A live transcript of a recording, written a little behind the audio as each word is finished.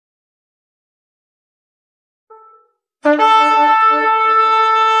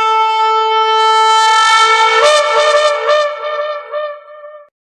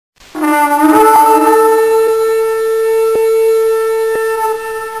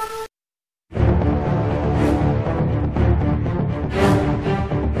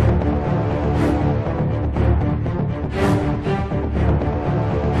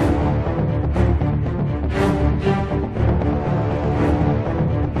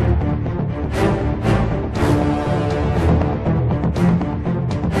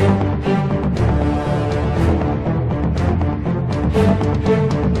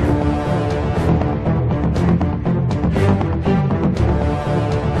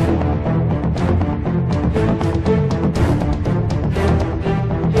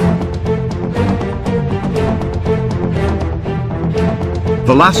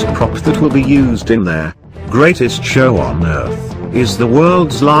The last prop that will be used in their greatest show on Earth is the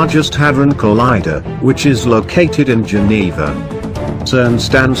world's largest Hadron Collider, which is located in Geneva. Cern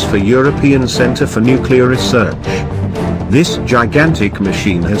stands for European Centre for Nuclear Research. This gigantic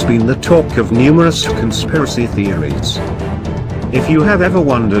machine has been the talk of numerous conspiracy theories. If you have ever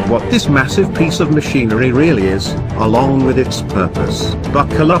wondered what this massive piece of machinery really is, along with its purpose,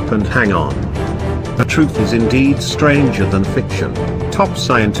 buckle up and hang on. The truth is indeed stranger than fiction. Top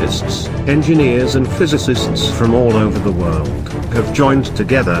scientists, engineers and physicists from all over the world have joined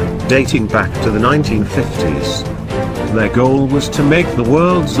together, dating back to the 1950s. Their goal was to make the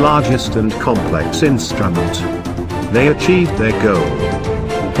world's largest and complex instrument. They achieved their goal.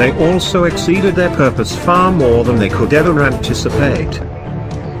 They also exceeded their purpose far more than they could ever anticipate.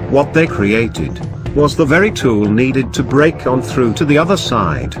 What they created was the very tool needed to break on through to the other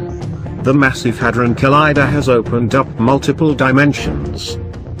side. The massive Hadron Collider has opened up multiple dimensions.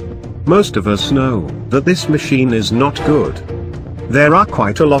 Most of us know that this machine is not good. There are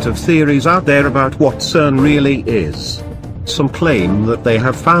quite a lot of theories out there about what Cern really is. Some claim that they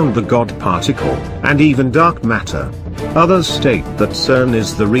have found the God particle, and even dark matter. Others state that Cern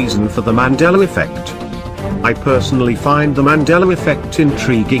is the reason for the Mandela effect. I personally find the Mandela effect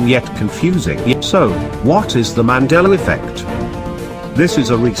intriguing yet confusing. So, what is the Mandela effect? This is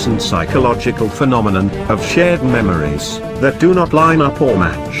a recent psychological phenomenon of shared memories that do not line up or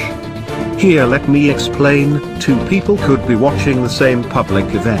match. Here let me explain. Two people could be watching the same public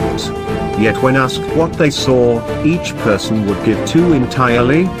event. Yet when asked what they saw, each person would give two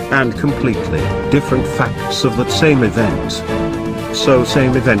entirely and completely different facts of that same event. So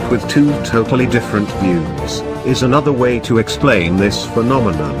same event with two totally different views is another way to explain this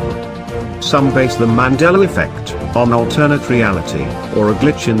phenomenon. Some base the Mandela effect on alternate reality, or a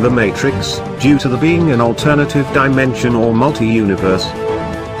glitch in the matrix, due to there being an alternative dimension or multi-universe.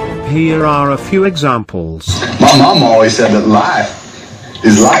 Here are a few examples. My mom always said that life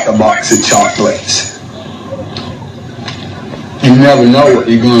is like a box of chocolates. You never know what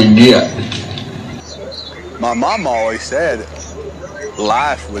you're going to get. My mom always said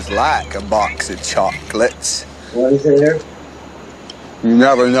life was like a box of chocolates. What is it there? You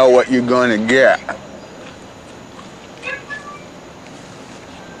never know what you're going to get.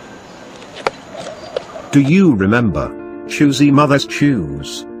 Do you remember Choosy Mothers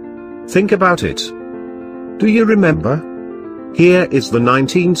Choose? Think about it. Do you remember? Here is the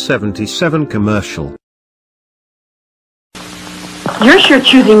 1977 commercial. You're sure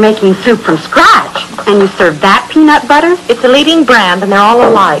choosing making soup from scratch, and you serve that peanut butter? It's a leading brand, and they're all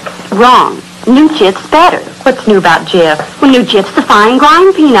alike. Wrong. New Jif's better. What's new about Jif? Well, New Jif's the fine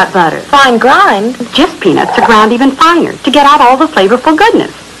grind peanut butter. Fine grind? Jif peanuts are ground even finer to get out all the flavorful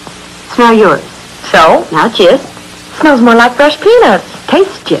goodness. Smell yours. So, now Jif. Smells more like fresh peanuts.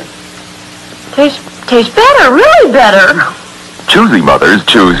 Taste Jif. Tastes better, really better. Choosy mothers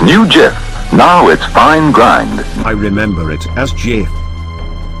choose New Jif. Now it's fine grind. I remember it as Jif.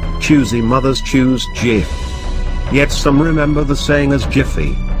 Choosy mothers choose Jif. Yet some remember the saying as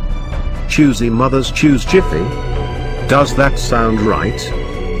Jiffy. Choosy mothers choose Jiffy? Does that sound right?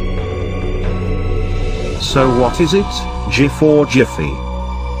 So what is it, Jif or Jiffy?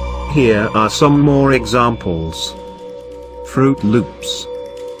 Here are some more examples. Fruit Loops,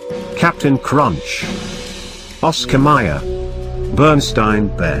 Captain Crunch, Oscar Mayer, Bernstein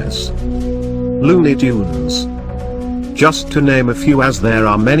Bears, Looney Tunes. Just to name a few, as there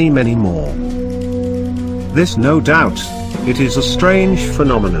are many more. This, no doubt, it is a strange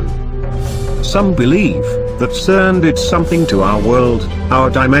phenomenon. Some believe that Cern did something to our world, our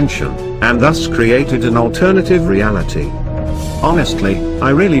dimension, and thus created an alternative reality. Honestly,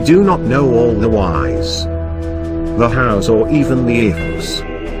 I really do not know all the whys, the hows, or even the ifs.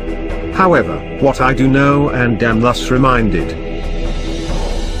 However, what I do know and am thus reminded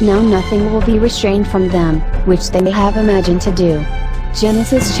Now nothing will be restrained from them, which they may have imagined to do.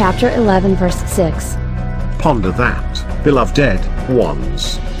 Genesis chapter 11 verse 6. Ponder that, beloved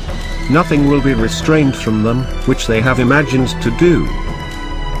ones. Nothing will be restrained from them, which they have imagined to do.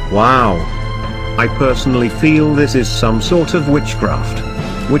 Wow! I personally feel this is some sort of witchcraft,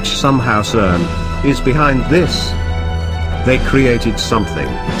 which somehow Cern is behind this. They created something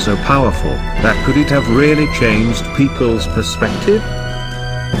so powerful that could it have really changed people's perspective?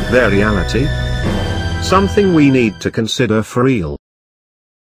 Their reality? Something we need to consider for real.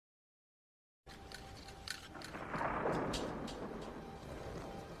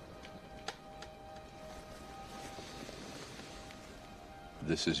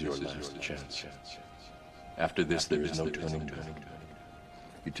 This is your last chance. After this, there is no turning back.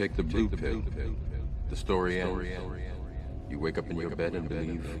 You take the blue pill, the story ends. You wake up in your bed and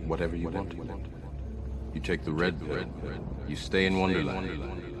believe whatever you want. You take the red pill, you stay in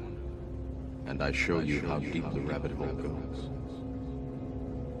Wonderland. And I show you how deep the rabbit hole goes.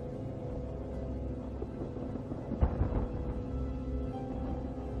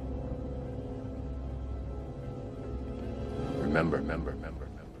 Remember.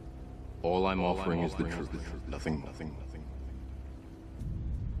 All I'm offering is the truth. Nothing.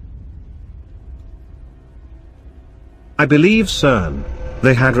 I believe Cern,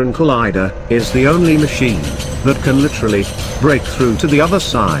 the Hadron Collider, is the only machine that can literally break through to the other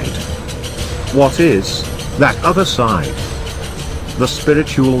side. What is that other side? The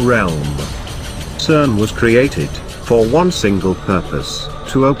spiritual realm. Cern was created for one single purpose,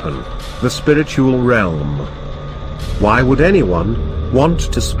 to open the spiritual realm. Why would anyone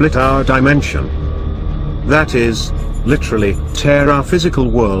want to split our dimension? That is, literally, tear our physical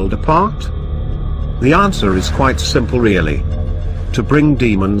world apart? The answer is quite simple really. To bring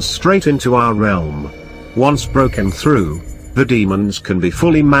demons straight into our realm. Once broken through, the demons can be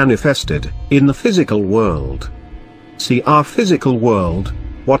fully manifested in the physical world. See, our physical world,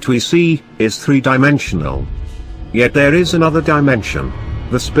 what we see, is three-dimensional. Yet there is another dimension,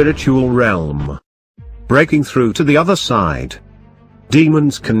 the spiritual realm. Breaking through to the other side,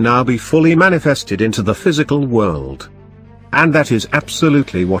 demons can now be fully manifested into the physical world. And that is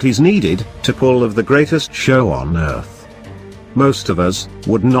absolutely what is needed to pull off the greatest show on earth. Most of us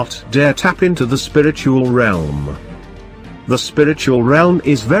would not dare tap into the spiritual realm. The spiritual realm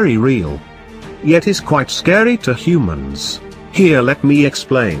is very real, yet is quite scary to humans. Here let me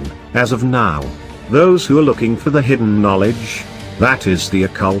explain. As of now, those who are looking for the hidden knowledge, that is the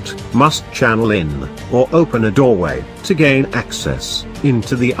occult, must channel in, or open a doorway, to gain access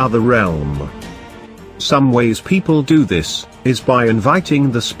into the other realm. Some ways people do this is by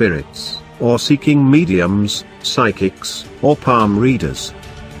inviting the spirits, or seeking mediums, psychics, or palm readers.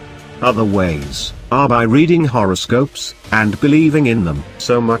 Other ways are by reading horoscopes and believing in them,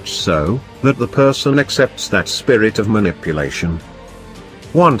 so much so that the person accepts that spirit of manipulation.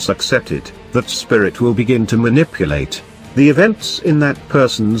 Once accepted, that spirit will begin to manipulate the events in that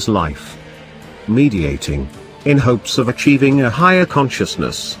person's life, mediating in hopes of achieving a higher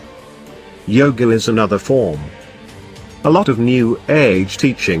consciousness. Yoga is another form. A lot of New Age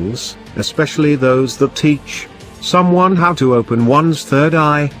teachings, especially those that teach someone how to open one's third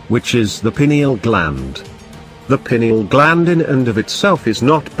eye, which is the pineal gland. The pineal gland in and of itself is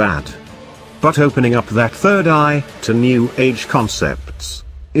not bad. But opening up that third eye to New Age concepts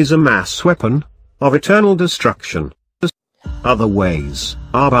is a mass weapon of eternal destruction. Other ways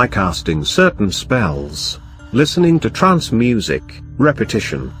are by casting certain spells, listening to trance music,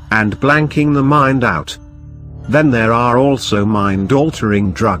 repetition, and blanking the mind out. Then there are also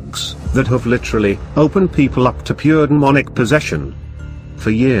mind-altering drugs that have literally opened people up to pure demonic possession. For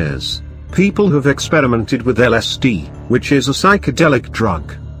years, people have experimented with LSD, which is a psychedelic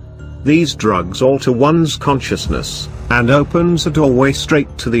drug. These drugs alter one's consciousness, and opens a doorway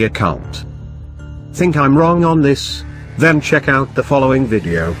straight to the occult. Think I'm wrong on this? Then check out the following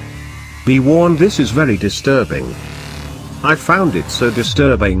video. Be warned, this is very disturbing. I found it so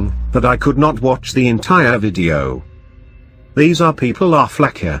disturbing that I could not watch the entire video. These are people are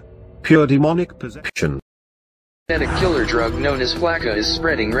flakka. Pure demonic possession. A killer drug known as flakka is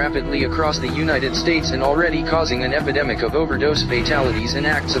spreading rapidly across the United States and already causing an epidemic of overdose fatalities and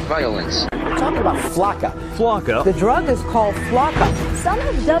acts of violence. We're talking about flakka. Flakka? The drug is called flakka. Some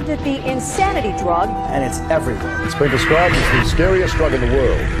have dubbed it the insanity drug. And it's everywhere. It's been described as the scariest drug in the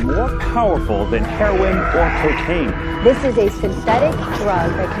world. More powerful than heroin or cocaine. This is a synthetic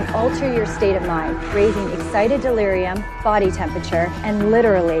drug that can alter your state of mind, raising excited delirium, body temperature, and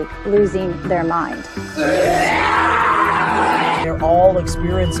literally losing their mind. They're all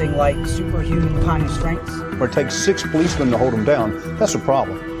experiencing like superhuman kind of strengths. Or it takes 6 policemen to hold them down. That's a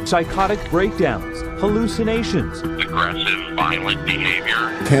problem. psychotic breakdowns, hallucinations, Aggressive, violent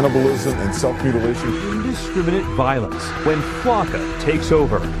behavior. Cannibalism and self-mutilation. Indiscriminate violence when Flocka takes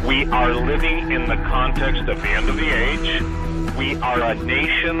over. We are living in the context of the end of the age. We are a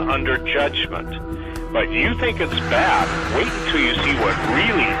nation under judgment. But you think it's bad. Wait until you see what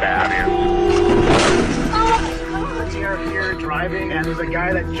really bad is. We are here driving, and there's a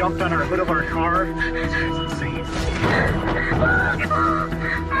guy that jumped on our hood of our car. It's insane.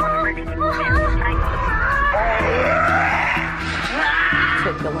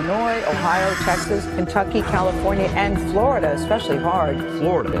 Illinois, Ohio, Texas, Kentucky, California, and Florida, especially hard.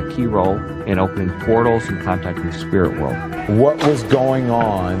 Florida, a key role in opening portals and contacting the spirit world. What was going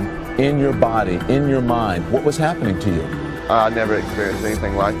on in your body, in your mind? What was happening to you? I never experienced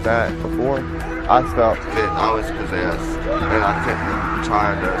anything like that before. I felt that I was possessed, and I couldn't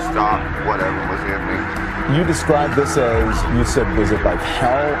try to stop whatever was in me. You described this as, you said, was it like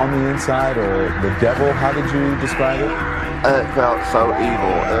hell on the inside or the devil? How did you describe it? It felt so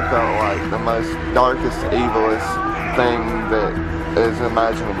evil. It felt like the most darkest, evilest thing that is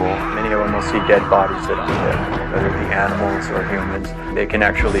imaginable. Many of them will see dead bodies that aren't dead, whether it be animals or humans. They can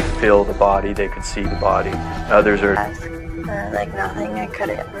actually feel the body, they can see the body. Others are like nothing I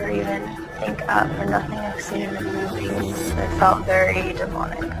could ever even think of, or nothing I've seen in the movies. It felt very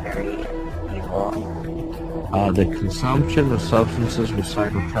demonic, very evil. The consumption of substances with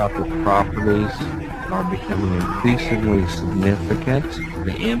psychotropic properties are becoming increasingly significant.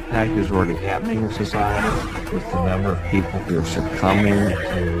 The impact is already happening in society with the number of people who are succumbing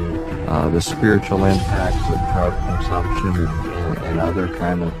to the spiritual impacts of drug consumption and other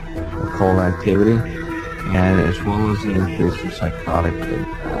kind of occult activity, and as well as the increase in psychotic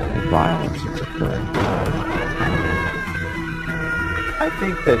violence that's occurring. I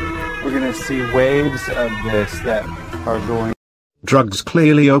think that we're going to see waves of this that are going. Drugs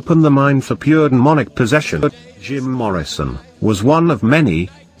clearly open the mind for pure demonic possession. Jim Morrison was one of many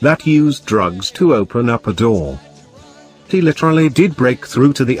that used drugs to open up a door. He literally did break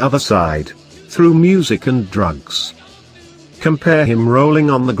through to the other side, through music and drugs. Compare him rolling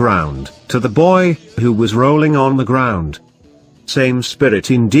on the ground, to the boy who was rolling on the ground. Same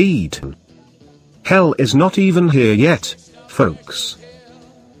spirit indeed. Hell is not even here yet, folks.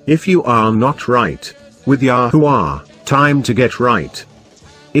 If you are not right with Yahuwah, time to get right.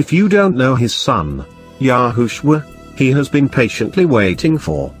 If you don't know his son, Yahushua, he has been patiently waiting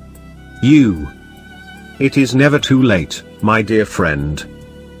for you. It is never too late, my dear friend.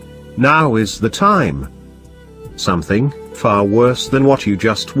 Now is the time. Something far worse than what you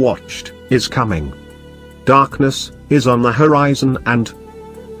just watched is coming. Darkness is on the horizon, and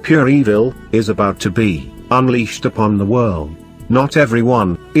pure evil is about to be unleashed upon the world. Not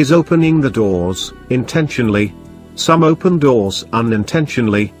everyone is opening the doors intentionally. Some open doors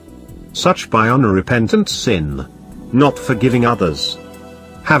unintentionally, such by unrepentant sin, not forgiving others,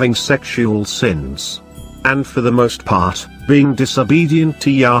 having sexual sins, and for the most part, being disobedient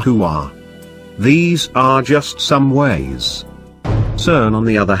to Yahuwah. These are just some ways. Cern, on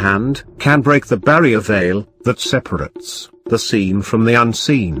the other hand, can break the barrier veil that separates the seen from the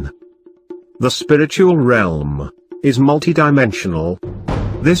unseen. The spiritual realm is multidimensional.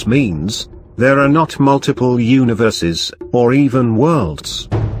 This means there are not multiple universes, or even worlds.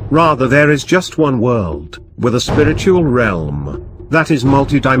 Rather, there is just one world, with a spiritual realm that is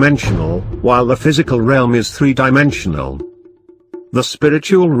multidimensional, while the physical realm is three-dimensional. The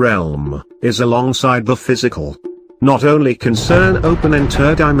spiritual realm is alongside the physical. Not only can Cern open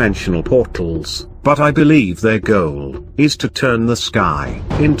interdimensional portals, but I believe their goal is to turn the sky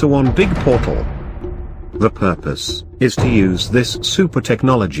into one big portal. The purpose is to use this super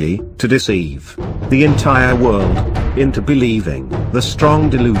technology to deceive the entire world into believing the strong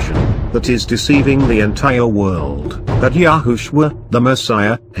delusion that is deceiving the entire world, that Yahushua, the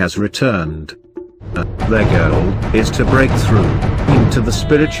Messiah, has returned. Their goal is to break through into the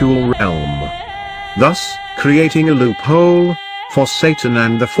spiritual realm, thus creating a loophole for Satan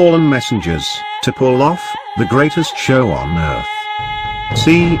and the fallen messengers to pull off the greatest show on earth.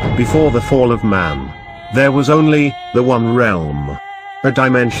 See, before the fall of man, there was only the one realm, a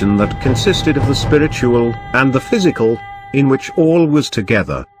dimension that consisted of the spiritual and the physical, in which all was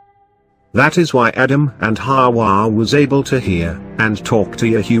together. That is why Adam and Hawa was able to hear and talk to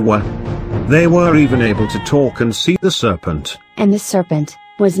Yahuwah. They were even able to talk and see the serpent. And the serpent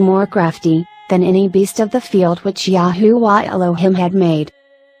was more crafty than any beast of the field which Yahuwah Elohim had made.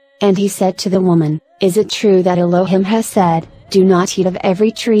 And he said to the woman, "Is it true that Elohim has said, 'Do not eat of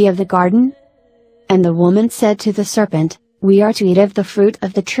every tree of the garden'?" And the woman said to the serpent, "We are to eat of the fruit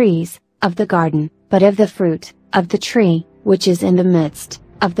of the trees of the garden, but of the fruit of the tree which is in the midst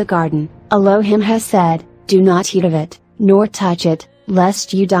of the garden, Elohim has said, do not eat of it, nor touch it,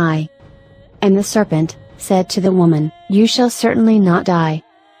 lest you die. And the serpent said to the woman, you shall certainly not die.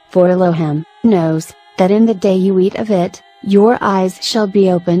 For Elohim knows that in the day you eat of it, your eyes shall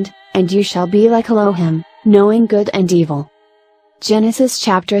be opened, and you shall be like Elohim, knowing good and evil. Genesis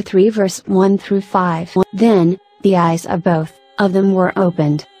chapter 3 verse 1 through 5. Then, the eyes of both of them were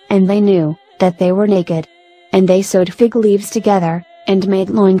opened, and they knew that they were naked. And they sewed fig leaves together, and made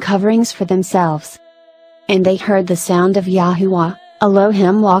loin coverings for themselves. And they heard the sound of Yahuwah,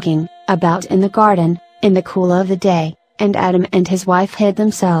 Elohim walking about in the garden, in the cool of the day, and Adam and his wife hid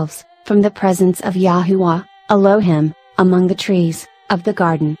themselves from the presence of Yahuwah, Elohim, among the trees of the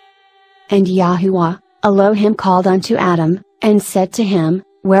garden. And Yahuwah, Elohim called unto Adam, and said to him,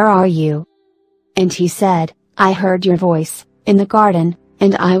 where are you? And he said, I heard your voice in the garden,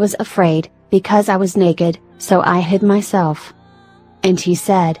 and I was afraid, because I was naked, so I hid myself. And he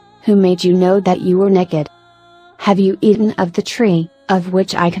said, who made you know that you were naked? Have you eaten of the tree, of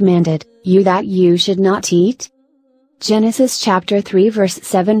which I commanded you that you should not eat? Genesis chapter 3 verse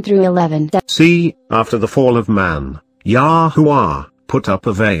 7 through 11. See, after the fall of man, Yahuwah put up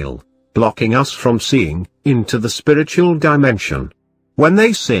a veil, blocking us from seeing into the spiritual dimension. When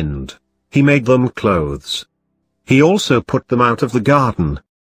they sinned, he made them clothes. He also put them out of the garden.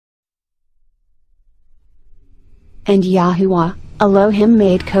 And Yahuwah, Elohim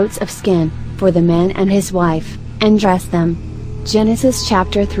made coats of skin for the man and his wife, and dressed them. Genesis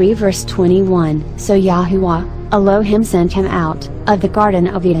chapter 3 verse 21. So Yahuwah, Elohim sent him out of the Garden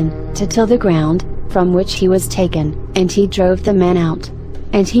of Eden to till the ground, from which he was taken, and he drove the man out.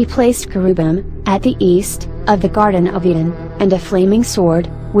 And he placed cherubim at the east of the Garden of Eden, and a flaming sword,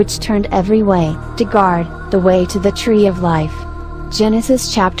 which turned every way to guard the way to the tree of life.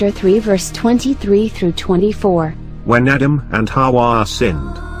 Genesis chapter 3 verse 23 through 24. When Adam and Hawa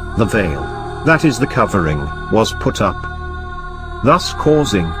sinned, the veil, that is the covering, was put up, thus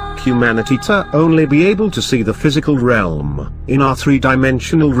causing humanity to only be able to see the physical realm in our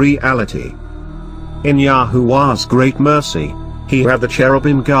three-dimensional reality. In Yahuwah's great mercy, he had the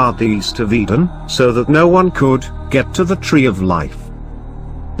cherubim guard the east of Eden, so that no one could get to the tree of life.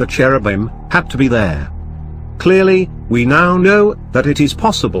 The cherubim had to be there. Clearly, we now know that it is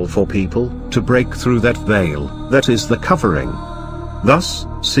possible for people to break through that veil, that is the covering, thus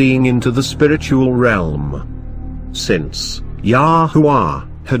seeing into the spiritual realm. Since Yahuwah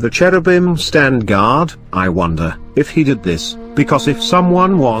had the cherubim stand guard, I wonder if he did this because if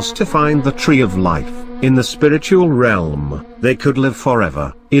someone was to find the tree of life in the spiritual realm, they could live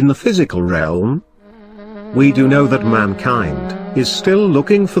forever in the physical realm. We do know that mankind is still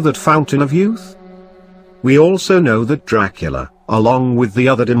looking for that fountain of youth. We also know that Dracula, along with the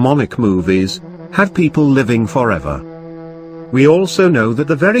other demonic movies, had people living forever. We also know that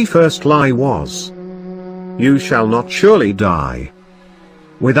the very first lie was, you shall not surely die.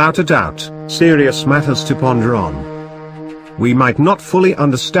 Without a doubt, serious matters to ponder on. We might not fully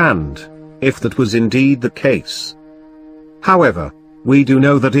understand if that was indeed the case. However, we do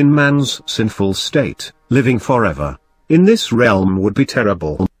know that in man's sinful state, living forever in this realm would be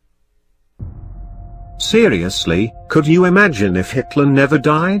terrible. Seriously, could you imagine if Hitler never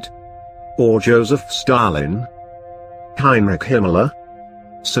died? Or Joseph Stalin? Heinrich Himmler?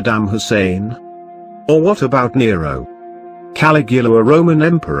 Saddam Hussein? Or what about Nero? Caligula, a Roman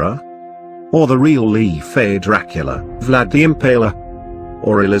emperor? Or the real Lee Fay Dracula, Vlad the Impaler?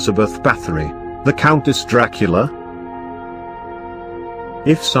 Or Elizabeth Bathory, the Countess Dracula?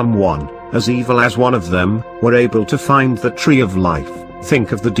 If someone, as evil as one of them, were able to find the tree of life,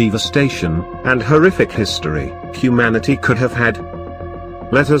 think of the devastation and horrific history humanity could have had.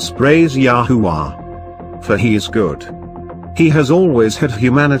 Let us praise Yahuwah, for he is good. He has always had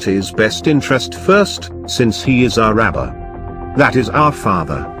humanity's best interest first, since he is our Abba. That is our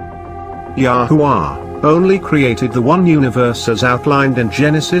Father. Yahuwah only created the one universe as outlined in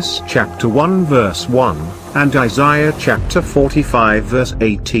Genesis chapter 1 verse 1, and Isaiah chapter 45 verse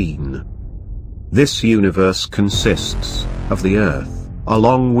 18. This universe consists of the earth,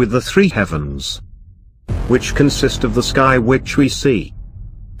 along with the three heavens, which consist of the sky which we see,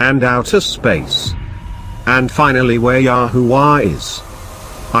 and outer space, and finally where Yahuwah is.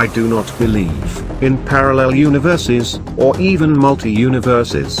 I do not believe in parallel universes, or even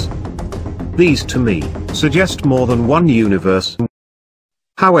multi-universes. These to me suggest more than one universe.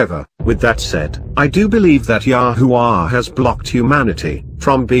 However, with that said, I do believe that Yahuwah has blocked humanity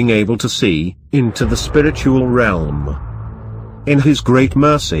from being able to see into the spiritual realm. In his great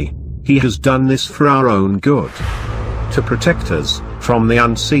mercy, he has done this for our own good, to protect us from the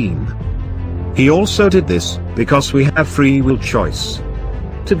unseen. He also did this because we have free will choice.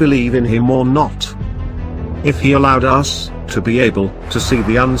 to believe in him or not. If he allowed us to be able to see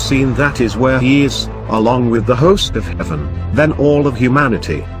the unseen, that is where he is, along with the host of heaven, then all of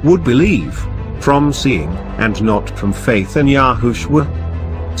humanity would believe from seeing and not from faith in Yahushua.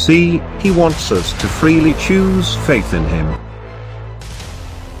 See, he wants us to freely choose faith in him.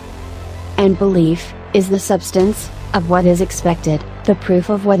 And belief is the substance of what is expected, the proof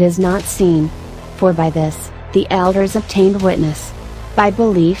of what is not seen. For by this, the elders obtained witness. By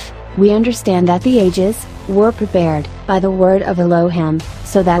belief, we understand that the ages were prepared by the word of Elohim,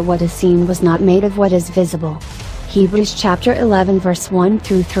 so that what is seen was not made of what is visible. Hebrews chapter 11 verse 1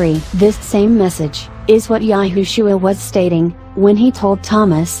 through 3. This same message is what Yahushua was stating when he told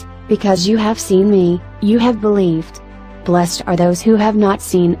Thomas, "Because you have seen me, you have believed. Blessed are those who have not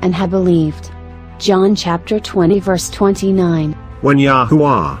seen and have believed." John chapter 20 verse 29. When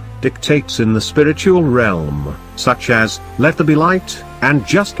Yahuwah dictates in the spiritual realm, such as, "Let there be light," and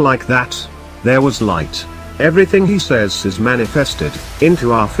just like that, there was light. Everything he says is manifested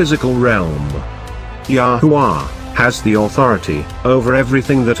into our physical realm. Yahuwah has the authority over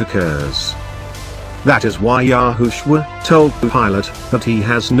everything that occurs. That is why Yahushua told Pilate that he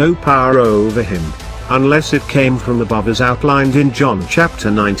has no power over him, unless it came from above, as outlined in John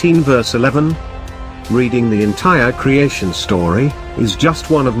chapter 19 verse 11. Reading the entire creation story is just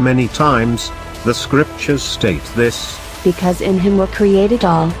one of many times the scriptures state this. Because in him were created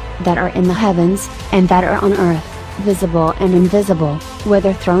all that are in the heavens and that are on earth, visible and invisible,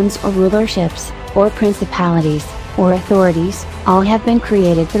 whether thrones or rulerships, or principalities, or authorities, all have been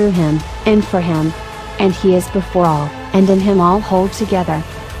created through him, and for him. And he is before all, and in him all hold together.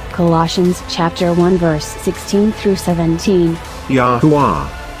 Colossians chapter 1 verse 16 through 17. Yahuwah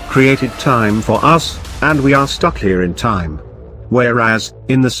created time for us, and we are stuck here in time. Whereas,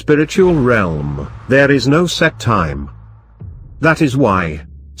 in the spiritual realm, there is no set time. That is why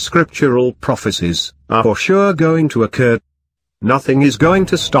scriptural prophecies are for sure going to occur. Nothing is going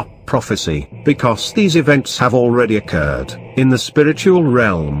to stop prophecy, because these events have already occurred in the spiritual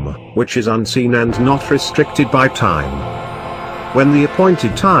realm, which is unseen and not restricted by time. When the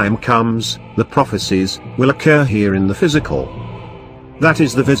appointed time comes, the prophecies will occur here in the physical. That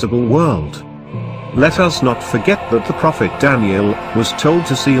is the visible world. Let us not forget that the prophet Daniel was told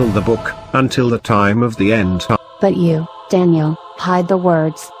to seal the book until the time of the end. But you, Daniel, hide the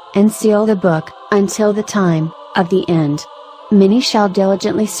words, and seal the book until the time of the end. Many shall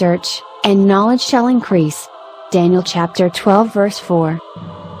diligently search, and knowledge shall increase. Daniel chapter 12 verse 4.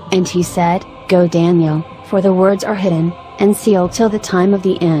 And he said, "Go Daniel, for the words are hidden, and sealed till the time of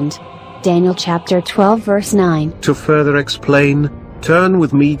the end." Daniel chapter 12 verse 9. To further explain, turn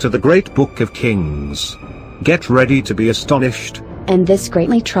with me to the great book of Kings. Get ready to be astonished. And this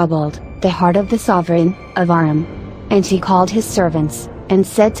greatly troubled the heart of the sovereign of Aram. And he called his servants, and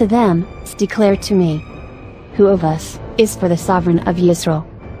said to them, "Declare to me, who of us is for the sovereign of Israel?"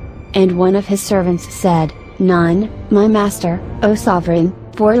 And one of his servants said, "None, my master, O sovereign,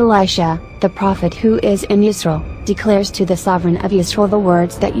 for Elisha, the prophet who is in Israel, declares to the sovereign of Israel the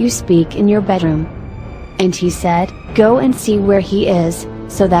words that you speak in your bedroom." And he said, "Go and see where he is,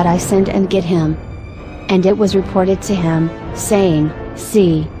 so that I send and get him." And it was reported to him, saying,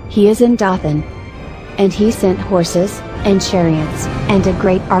 "See, he is in Dothan." And he sent horses, and chariots, and a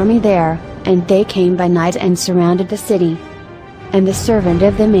great army there, and they came by night and surrounded the city. And the servant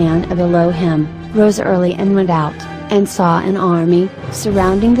of the man of Elohim rose early and went out, and saw an army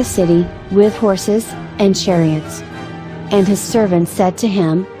surrounding the city, with horses and chariots. And his servant said to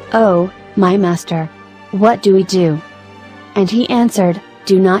him, "Oh, my master, what do we do?" And he answered,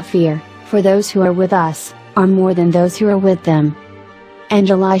 "Do not fear, for those who are with us are more than those who are with them." And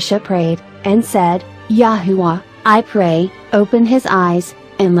Elisha prayed, and said, "Yahuwah, I pray, open his eyes,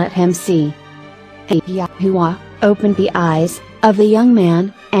 and let him see." And Yahuwah opened the eyes of the young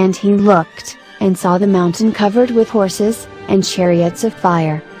man, and he looked, and saw the mountain covered with horses, and chariots of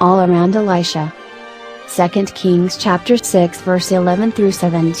fire, all around Elisha. 2 Kings chapter 6 verse 11 through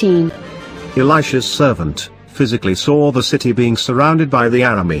 17. Elisha's servant physically saw the city being surrounded by the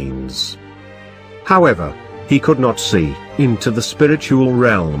Arameans. However, he could not see into the spiritual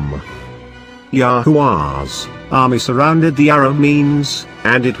realm. Yahuwah's army surrounded the Arameans,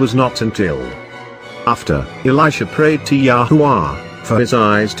 and it was not until after Elisha prayed to Yahuwah for his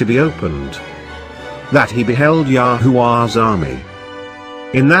eyes to be opened that he beheld Yahuwah's army.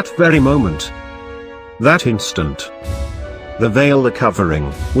 In that very moment, that instant, the veil, the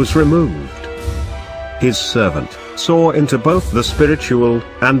covering, was removed. His servant saw into both the spiritual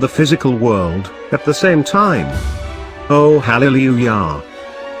and the physical world at the same time. Oh hallelujah!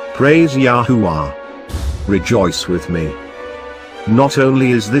 Praise Yahuwah! Rejoice with me! Not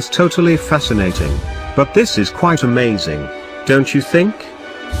only is this totally fascinating, but this is quite amazing, don't you think?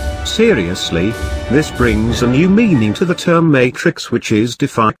 Seriously, this brings a new meaning to the term matrix, which is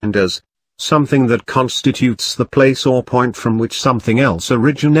defined as something that constitutes the place or point from which something else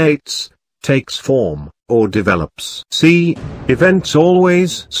originates, takes form, or develops. See, events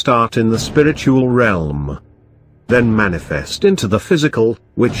always start in the spiritual realm, then manifest into the physical,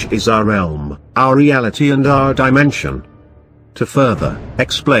 which is our realm, our reality and our dimension. To further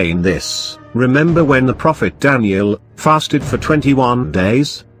explain this, remember when the prophet Daniel fasted for 21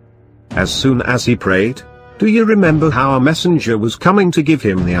 days? As soon as he prayed, do you remember how a messenger was coming to give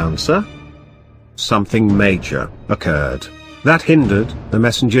him the answer? Something major occurred that hindered the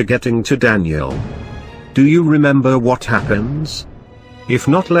messenger getting to Daniel. Do you remember what happens? If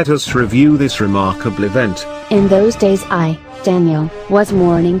not, let us review this remarkable event. In those days I, Daniel, was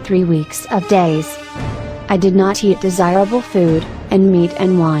mourning 3 weeks of days. I did not eat desirable food, and meat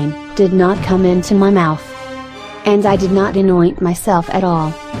and wine did not come into my mouth. And I did not anoint myself at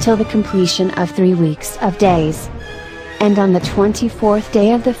all, till the completion of 3 weeks of days. And on the 24th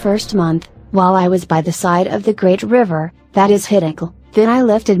day of the first month, while I was by the side of the great river, that is Hiddekel, then I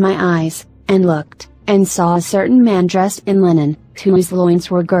lifted my eyes, and looked, and saw a certain man dressed in linen, whose loins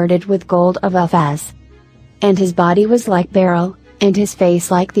were girded with gold of Uphaz. And his body was like beryl, and his face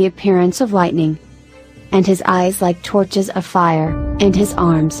like the appearance of lightning. And his eyes like torches of fire, and his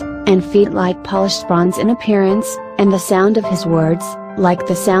arms and feet like polished bronze in appearance, and the sound of his words, like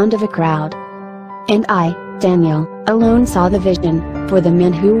the sound of a crowd. And I, Daniel, alone saw the vision, for the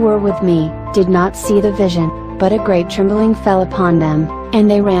men who were with me did not see the vision, but a great trembling fell upon them, and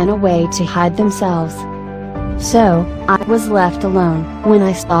they ran away to hide themselves. So, I was left alone, when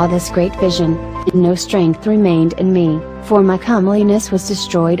I saw this great vision, and no strength remained in me, for my comeliness was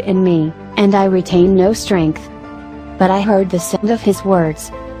destroyed in me, and I retained no strength. But I heard the sound of his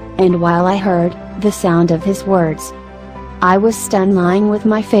words. And while I heard the sound of his words, I was stunned, lying with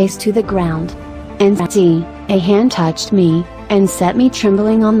my face to the ground. And see, a hand touched me, and set me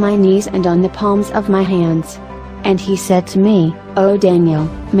trembling on my knees and on the palms of my hands. And he said to me, O Daniel,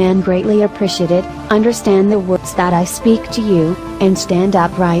 man greatly appreciated, understand the words that I speak to you, and stand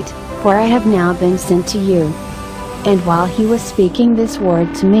upright, for I have now been sent to you. And while he was speaking this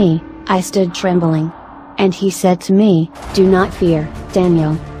word to me, I stood trembling. And he said to me, Do not fear,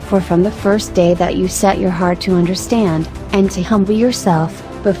 Daniel, for from the first day that you set your heart to understand, and to humble yourself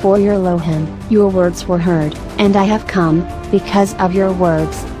before your Elohim, your words were heard, and I have come, because of your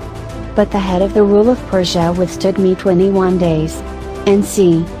words. But the head of the rule of Persia withstood me 21 days. And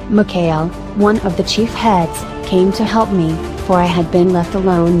see, Michael, one of the chief heads, came to help me, for I had been left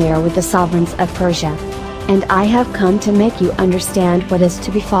alone there with the sovereigns of Persia. And I have come to make you understand what is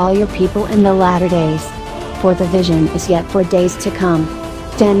to befall your people in the latter days. For the vision is yet for days to come.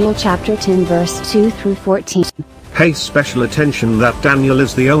 Daniel chapter 10 verse 2 through 14. Pay special attention that Daniel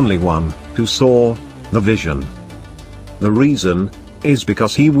is the only one who saw the vision. The reason is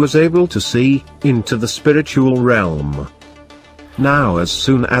because he was able to see into the spiritual realm. Now, as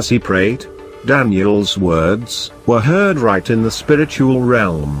soon as he prayed, Daniel's words were heard right in the spiritual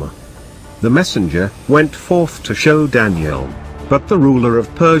realm. The messenger went forth to show Daniel, but the ruler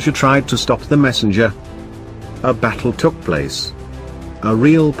of Persia tried to stop the messenger. A battle took place. A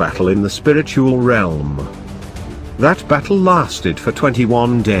real battle in the spiritual realm. That battle lasted for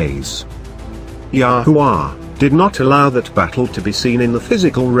 21 days. Yahuwah did not allow that battle to be seen in the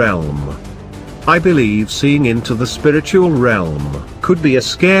physical realm. I believe seeing into the spiritual realm could be a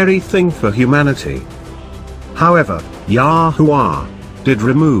scary thing for humanity. However, Yahuwah did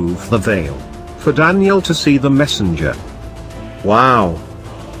remove the veil for Daniel to see the messenger. Wow!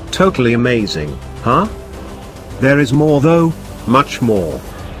 Totally amazing, huh? There is more though, much more.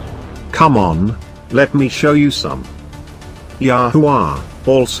 Come on, let me show you some. Yahuwah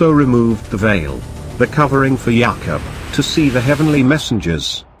also removed the veil, the covering for Jacob, to see the heavenly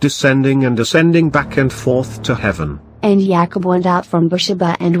messengers descending and ascending back and forth to heaven. And Jacob went out from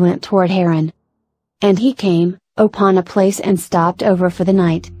Beersheba and went toward Haran. And he came upon a place and stopped over for the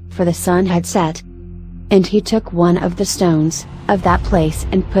night, for the sun had set. And he took one of the stones of that place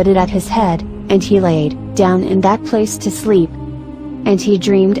and put it at his head, and he laid down in that place to sleep. And he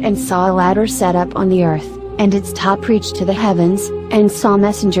dreamed and saw a ladder set up on the earth, and its top reached to the heavens, and saw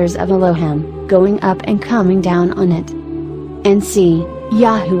messengers of Elohim going up and coming down on it. And see,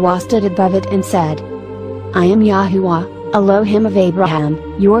 Yahuwah stood above it and said, I am Yahuwah, Elohim of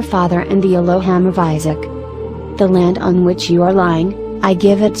Abraham, your father, and the Elohim of Isaac. The land on which you are lying, I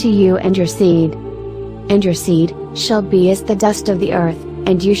give it to you and your seed. And your seed shall be as the dust of the earth,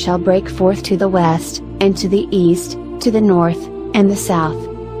 and you shall break forth to the west, and to the east, to the north, and the south.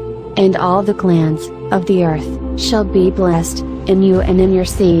 And all the clans of the earth shall be blessed in you and in your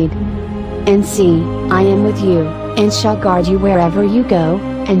seed. And see, I am with you, and shall guard you wherever you go,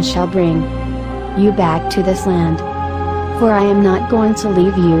 and shall bring you back to this land. For I am not going to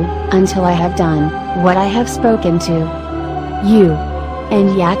leave you, until I have done what I have spoken to you.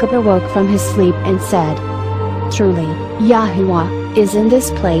 And Jacob awoke from his sleep and said, Truly, Yahuwah is in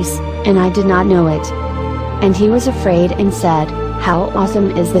this place, and I did not know it. And he was afraid and said, How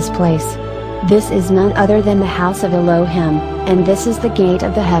awesome is this place! This is none other than the house of Elohim, and this is the gate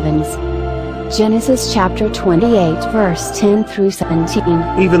of the heavens. Genesis chapter 28 verse 10 through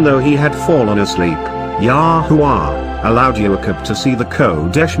 17. Even though he had fallen asleep, Yahuwah allowed Jacob to see the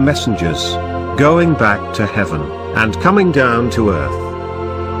Kodesh messengers going back to heaven and coming down to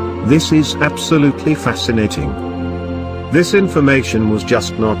earth. This is absolutely fascinating. This information was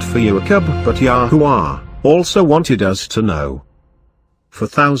just not for Jacob, but Yahuwah also wanted us to know. For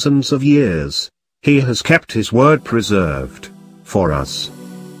thousands of years, he has kept his word preserved for us.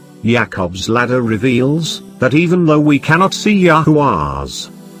 Jacob's ladder reveals that even though we cannot see Yahuwah's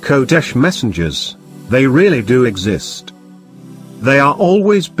Kodesh messengers, they really do exist. They are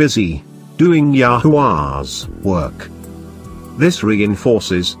always busy doing Yahuwah's work. This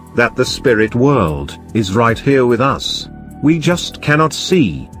reinforces that the spirit world is right here with us. We just cannot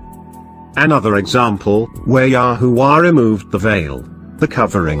see. Another example where Yahuwah removed the veil, the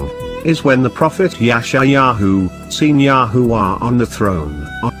covering, is when the prophet Yashayahu seen Yahuwah on the throne.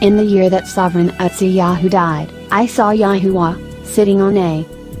 In the year that sovereign Utziyahu died, I saw Yahuwah sitting on a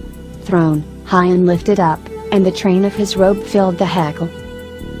throne, high and lifted up, and the train of his robe filled the hekel.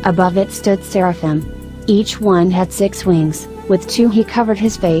 Above it stood seraphim. Each one had 6 wings, with 2 he covered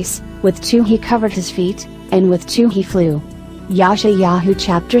his face, with 2 he covered his feet, and with 2 he flew. Yashayahu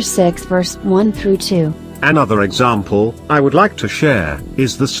chapter 6 verse 1 through 2. Another example I would like to share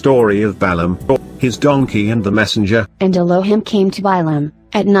is the story of Balaam, his donkey and the messenger. And Elohim came to Balaam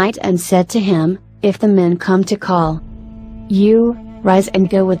at night and said to him, If the men come to call you, rise and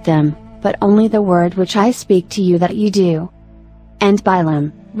go with them, but only the word which I speak to you that you do. And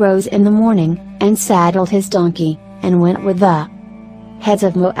Balaam rose in the morning, and saddled his donkey, and went with the heads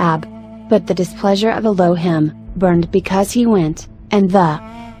of Moab. But the displeasure of Elohim burned because he went, and the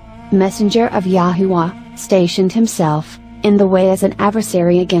messenger of Yahuwah stationed himself in the way as an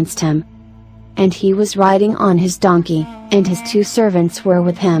adversary against him. And he was riding on his donkey, and his 2 servants were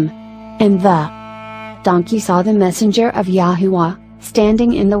with him. And the donkey saw the messenger of Yahuwah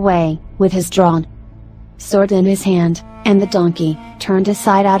standing in the way, with his drawn sword in his hand, and the donkey turned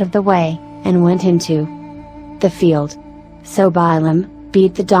aside out of the way, and went into the field. So Balaam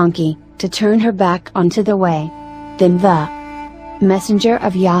beat the donkey, to turn her back onto the way. Then the messenger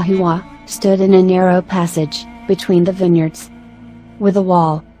of Yahuwah stood in a narrow passage, between the vineyards, with a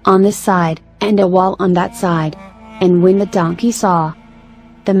wall on this side, and a wall on that side. And when the donkey saw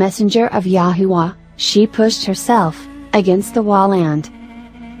the messenger of Yahuwah, she pushed herself against the wall and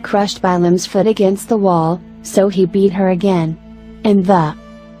crushed Balaam's foot against the wall, so he beat her again. And the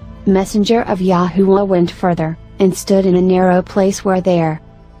messenger of Yahuwah went further, and stood in a narrow place where there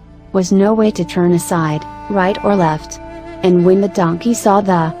was no way to turn aside, right or left. And when the donkey saw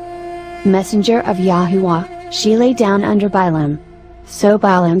the messenger of Yahuwah, she lay down under Balaam. So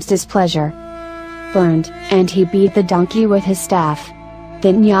Balaam's displeasure burned, and he beat the donkey with his staff.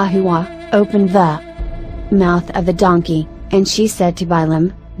 Then Yahuwah opened the mouth of the donkey, and she said to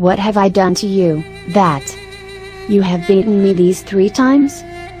Balaam, What have I done to you, that you have beaten me these 3 times?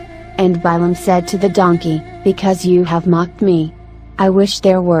 And Balaam said to the donkey, Because you have mocked me. I wish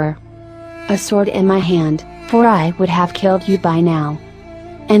there were a sword in my hand, for I would have killed you by now.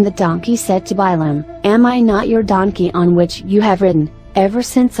 And the donkey said to Balaam, Am I not your donkey on which you have ridden, ever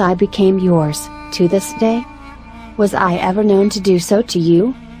since I became yours, to this day? Was I ever known to do so to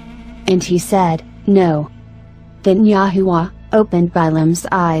you? And he said, No. Then Yahuwah opened Balaam's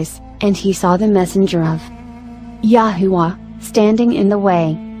eyes, and he saw the messenger of Yahuwah standing in the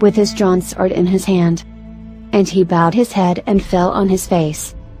way, with his drawn sword in his hand. And he bowed his head and fell on his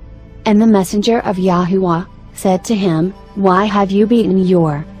face. And the messenger of Yahuwah said to him, Why have you beaten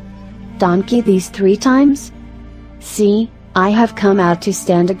your donkey these 3 times? See, I have come out to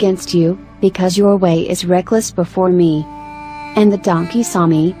stand against you, because your way is reckless before me. And the donkey saw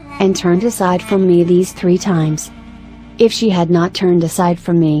me, and turned aside from me these 3 times. If she had not turned aside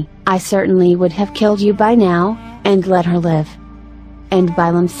from me, I certainly would have killed you by now, and let her live. And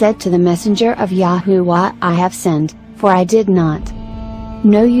Balaam said to the messenger of Yahuwah, I have sinned, for I did not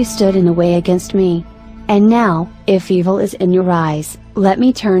know you stood in the way against me. And now, if evil is in your eyes, let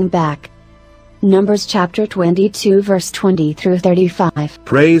me turn back. Numbers chapter 22 verse 20 through 35.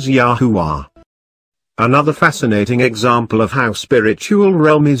 Praise Yahuwah. Another fascinating example of how spiritual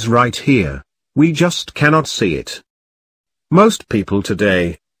realm is right here. We just cannot see it. Most people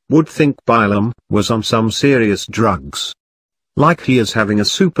today would think Balaam was on some serious drugs. Like he is having a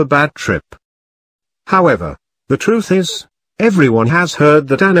super bad trip. However, the truth is, everyone has heard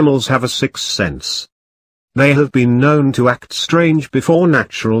that animals have a sixth sense. They have been known to act strange before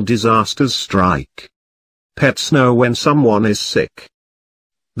natural disasters strike. Pets know when someone is sick.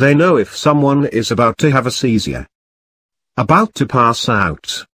 They know if someone is about to have a seizure. About to pass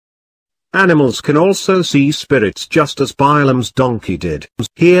out. Animals can also see spirits just as Balaam's donkey did.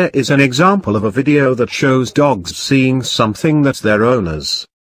 Here is an example of a video that shows dogs seeing something that their owners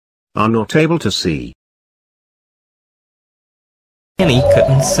are not able to see. Kenny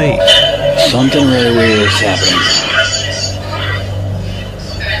couldn't see. Something really weird is happening.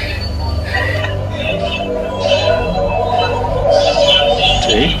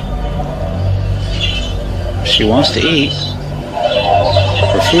 See? She wants to eat.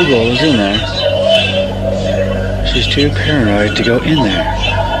 Her food bowl is in there. She's too paranoid to go in there.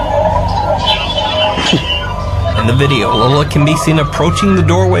 In the video, Lola can be seen approaching the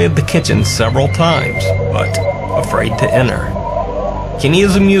doorway of the kitchen several times, but afraid to enter. Kenny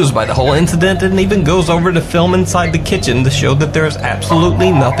is amused by the whole incident and even goes over to film inside the kitchen to show that there is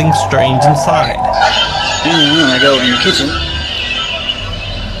absolutely nothing strange inside. And when I go in the kitchen,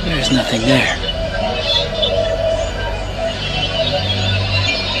 there's nothing there.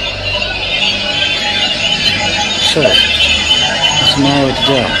 So, what's the matter with the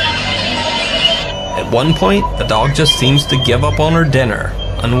dog? At one point, the dog just seems to give up on her dinner,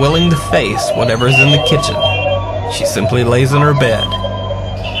 unwilling to face whatever's in the kitchen. She simply lays in her bed.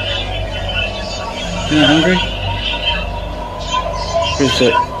 You not hungry? Is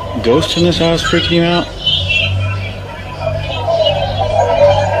that ghost in this house freaking you out?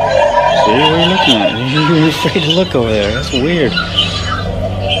 See, what are you looking at? You're afraid to look over there. That's weird.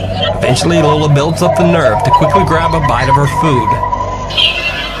 Eventually, Lola builds up the nerve to quickly grab a bite of her food.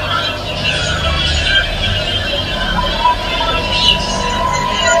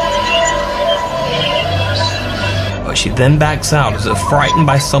 But she then backs out as if frightened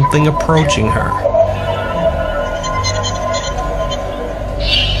by something approaching her.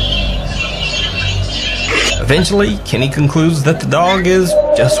 Eventually, Kenny concludes that the dog is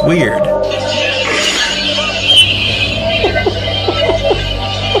just weird.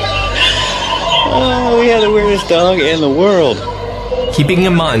 Oh, we have the weirdest dog in the world. Keeping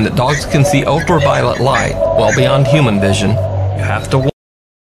in mind that dogs can see ultraviolet light well beyond human vision, you have to warn.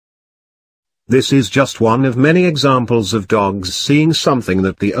 This is just one of many examples of dogs seeing something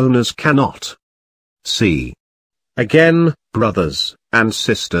that the owners cannot see. Again, brothers and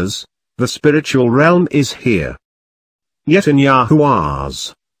sisters, the spiritual realm is here. Yet in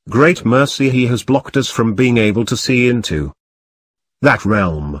Yahuwah's great mercy he has blocked us from being able to see into that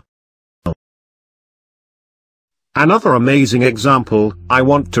realm. Another amazing example I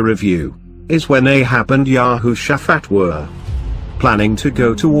want to review is when Ahab and Yehoshaphat were planning to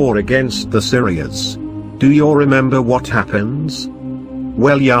go to war against the Syrians. Do you remember what happens?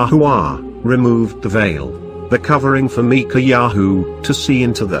 Well, Yahuwah removed the veil, the covering for Mikayahu, to see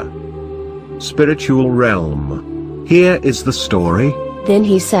into the spiritual realm. Here is the story. Then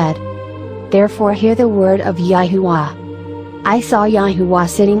he said, "Therefore hear the word of Yahuwah. I saw Yahuwah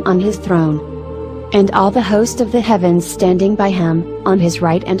sitting on his throne, and all the host of the heavens standing by him, on his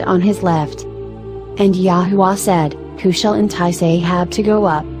right and on his left. And Yahuwah said, Who shall entice Ahab to go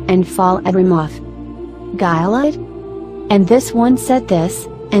up, and fall at Ramoth Gilead? And this one said this,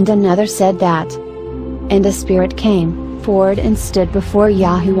 and another said that. And a spirit came forward and stood before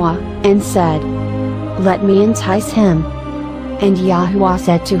Yahuwah, and said, Let me entice him. And Yahuwah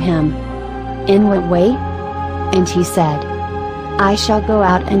said to him, In what way? And he said, I shall go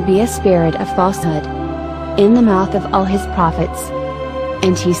out and be a spirit of falsehood in the mouth of all his prophets.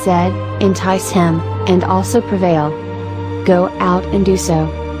 And he said, Entice him, and also prevail. Go out and do so.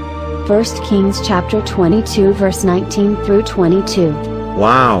 1 Kings chapter 22 verse 19 through 22.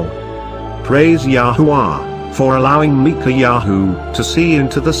 Wow! Praise Yahuwah for allowing Mikayahu to see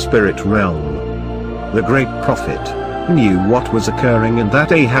into the spirit realm. The great prophet knew what was occurring and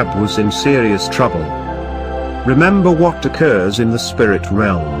that Ahab was in serious trouble. Remember, what occurs in the spirit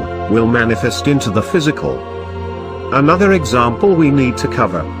realm will manifest into the physical. Another example we need to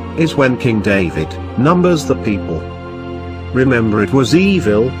cover is when King David numbers the people. Remember, it was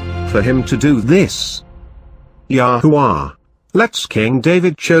evil for him to do this. Yahuwah lets King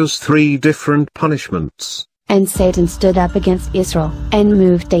David chose 3 different punishments, And Satan stood up against Israel, and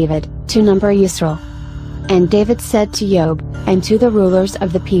moved David, to number Israel. And David said to Joab, and to the rulers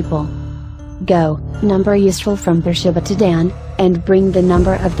of the people, Go, number Israel from Beersheba to Dan, and bring the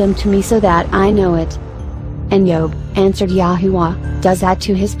number of them to me so that I know it. And Joab answered Yahuwah, does that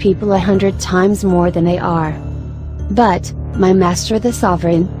to his people 100 times more than they are. But, my master the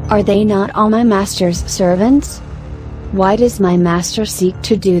sovereign, are they not all my master's servants? Why does my master seek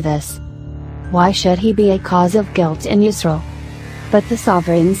to do this? Why should he be a cause of guilt in Israel? But the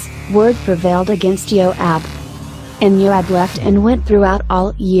sovereign's word prevailed against Joab. And Joab left and went throughout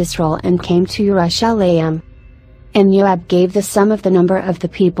all Israel and came to Jerusalem. And Joab gave the sum of the number of the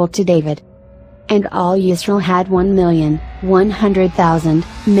people to David. And all Israel had 1,100,000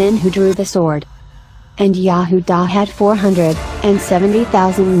 men who drew the sword. And Yahudah had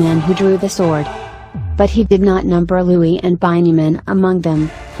 470,000 men who drew the sword. But he did not number Louis and Benjamin among them,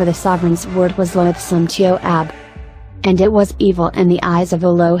 for the sovereign's word was loathsome to Joab. And it was evil in the eyes of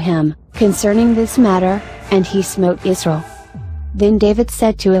Elohim, concerning this matter, and he smote Israel. Then David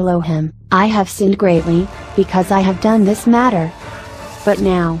said to Elohim, I have sinned greatly, because I have done this matter. But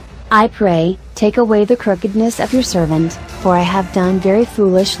now, I pray, take away the crookedness of your servant, for I have done very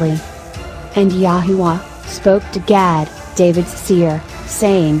foolishly. And Yahuwah spoke to Gad, David's seer,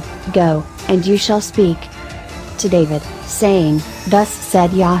 saying, Go, and you shall speak to David, saying, Thus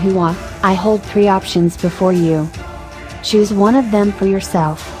said Yahuwah, I hold 3 options before you. Choose one of them for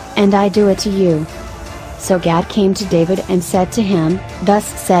yourself, and I do it to you. So Gad came to David and said to him, Thus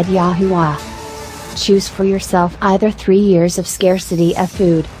said Yahuwah, choose for yourself either 3 years of scarcity of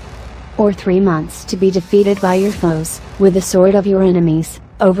food, or 3 months to be defeated by your foes, with the sword of your enemies,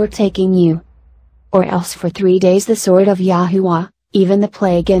 overtaking you. Or else for 3 days the sword of Yahuwah, even the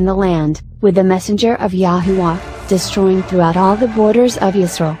plague in the land, with the messenger of Yahuwah, destroying throughout all the borders of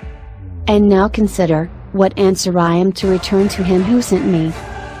Israel. And now consider, what answer I am to return to him who sent me.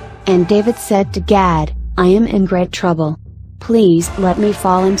 And David said to Gad, I am in great trouble. Please let me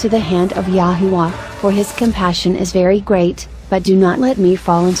fall into the hand of Yahuwah, for his compassion is very great, but do not let me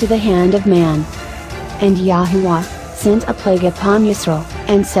fall into the hand of man. And Yahuwah sent a plague upon Israel,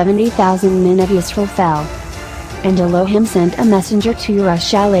 and 70,000 men of Israel fell. And Elohim sent a messenger to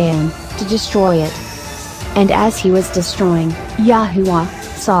Jerusalem, to destroy it. And as he was destroying, Yahuwah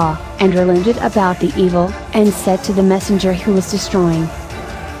saw, and relented about the evil, and said to the messenger who was destroying,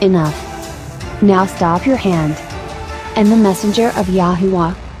 Enough. Now stop your hand. And the messenger of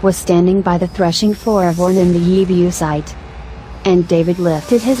Yahuwah was standing by the threshing floor of Ornan the Jebusite. And David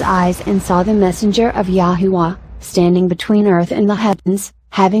lifted his eyes and saw the messenger of Yahuwah, standing between earth and the heavens,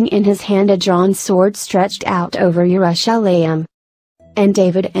 having in his hand a drawn sword stretched out over Jerusalem. And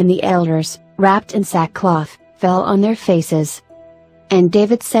David and the elders, wrapped in sackcloth, fell on their faces. And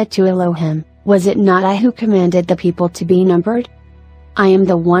David said to Elohim, Was it not I who commanded the people to be numbered? I am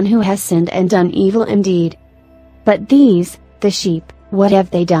the one who has sinned and done evil indeed. But these, the sheep, what have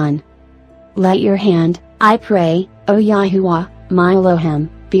they done? Let your hand, I pray, O Yahuwah, my Elohim,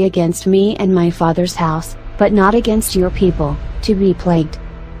 be against me and my father's house, but not against your people, to be plagued.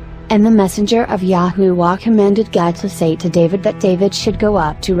 And the messenger of Yahuwah commanded Gad to say to David that David should go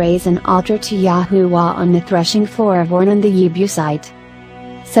up to raise an altar to Yahuwah on the threshing floor of Ornan the Jebusite.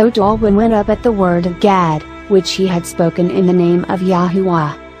 So David went up at the word of Gad, which he had spoken in the name of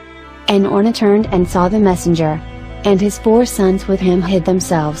Yahuwah. And Ornan turned and saw the messenger. And his 4 sons with him hid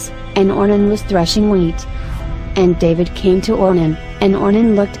themselves, and Ornan was threshing wheat. And David came to Ornan, and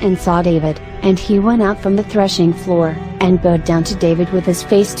Ornan looked and saw David, and he went out from the threshing floor, and bowed down to David with his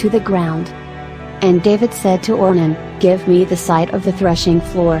face to the ground. And David said to Ornan, Give me the site of the threshing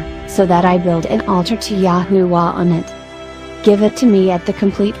floor, so that I build an altar to Yahuwah on it. Give it to me at the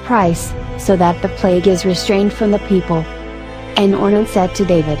complete price, so that the plague is restrained from the people. And Ornan said to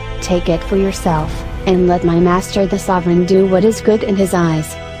David, Take it for yourself, and let my master the sovereign do what is good in his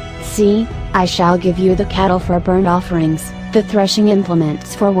eyes. See, I shall give you the cattle for burnt offerings, the threshing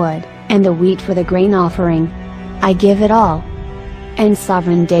implements for wood, and the wheat for the grain offering. I give it all. And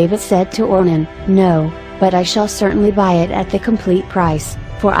sovereign David said to Ornan, No, but I shall certainly buy it at the complete price,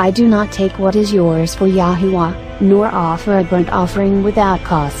 for I do not take what is yours for Yahuwah, nor offer a burnt offering without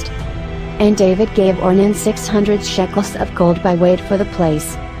cost. And David gave Ornan 600 shekels of gold by weight for the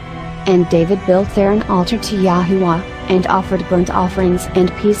place. And David built there an altar to Yahuwah, and offered burnt offerings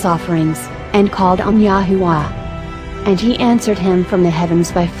and peace offerings, and called on Yahuwah. And he answered him from the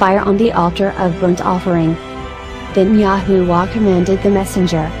heavens by fire on the altar of burnt offering. Then Yahuwah commanded the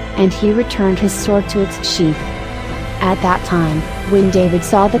messenger, and he returned his sword to its sheath. At that time, when David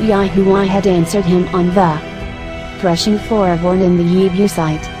saw that Yahuwah had answered him on the threshing floor of Ornan the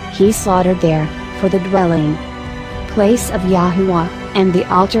Jebusite, he slaughtered there for the dwelling place of Yahuwah, and the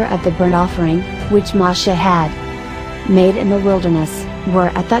altar of the burnt offering, which Moshe had made in the wilderness, were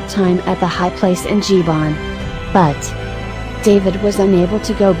at that time at the high place in Gibeon. But David was unable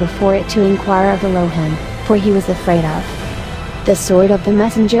to go before it to inquire of Elohim, for he was afraid of the sword of the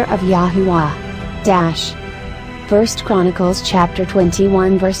messenger of Yahuwah. 1 Chronicles chapter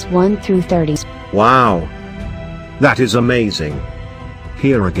 21 verse 1 through 30. Wow! That is amazing.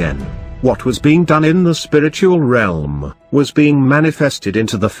 Here again, what was being done in the spiritual realm, was being manifested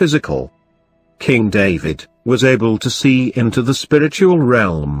into the physical. King David was able to see into the spiritual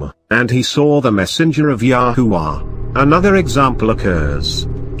realm, and he saw the messenger of Yahuwah. Another example occurs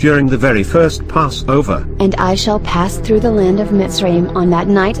during the very first Passover. And I shall pass through the land of Mitzrayim on that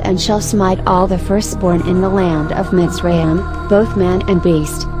night, and shall smite all the firstborn in the land of Mitzrayim, both man and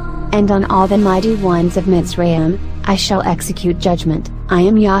beast. And on all the mighty ones of Mitzrayim I shall execute judgment. I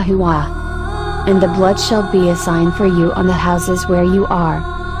am Yahuwah. And the blood shall be a sign for you on the houses where you are.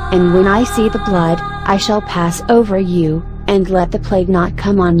 And when I see the blood, I shall pass over you, and let the plague not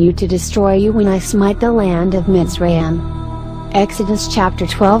come on you to destroy you when I smite the land of Mitzrayim. Exodus chapter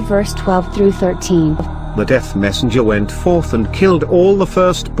 12 verse 12 through 13. The death messenger went forth and killed all the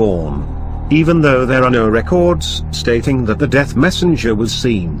firstborn. Even though there are no records stating that the death messenger was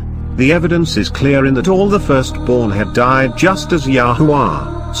seen, the evidence is clear in that all the firstborn had died just as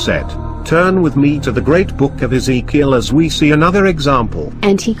Yahuwah said. Turn with me to the great book of Ezekiel as we see another example.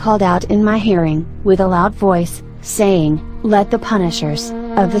 And he called out in my hearing, with a loud voice, saying, Let the punishers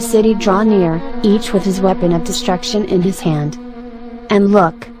of the city draw near, each with his weapon of destruction in his hand. And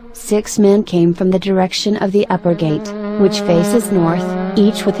look, 6 men came from the direction of the upper gate, which faces north,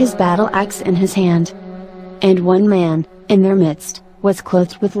 each with his battle axe in his hand. And 1 man, in their midst, was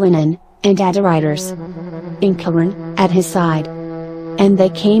clothed with linen, and had riders in Cern at his side. And they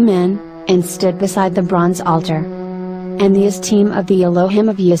came in, and stood beside the bronze altar. And the esteem of the Elohim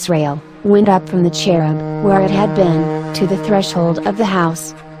of Israel went up from the cherub, where it had been, to the threshold of the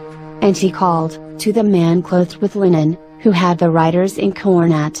house. And he called to the man clothed with linen, who had the riders in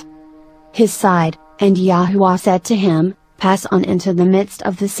Cern at his side, and Yahuwah said to him, Pass on into the midst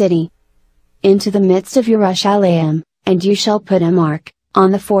of the city, into the midst of Yerushalayim, and you shall put a mark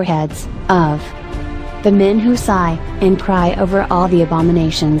on the foreheads of the men who sigh and cry over all the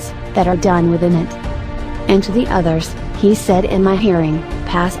abominations that are done within it. And to the others, he said in my hearing,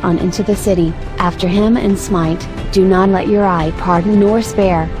 Pass on into the city after him and smite, do not let your eye pardon nor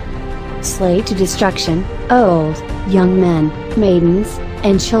spare. Slay to destruction, old, young men, maidens,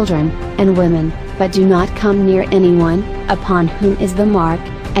 and children, and women, but do not come near anyone, upon whom is the mark,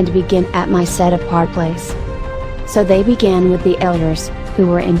 and begin at my set apart place. So they began with the elders, who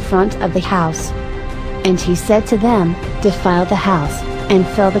were in front of the house. And he said to them, Defile the house, and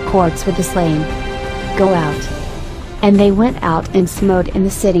fill the courts with the slain. Go out. And they went out and smote in the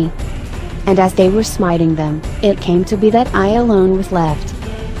city. And as they were smiting them, it came to be that I alone was left.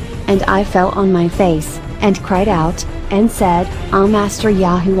 And I fell on my face, and cried out, and said, O Master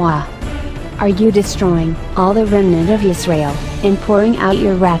Yahuwah, are you destroying all the remnant of Israel, and pouring out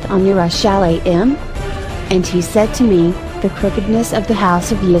your wrath on Yerushalayim? And he said to me, The crookedness of the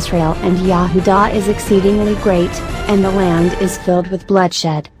house of Israel and Yahudah is exceedingly great, and the land is filled with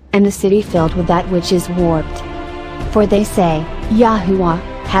bloodshed, and the city filled with that which is warped. For they say, Yahuwah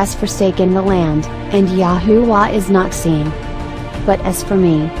has forsaken the land, and Yahuwah is not seen. But as for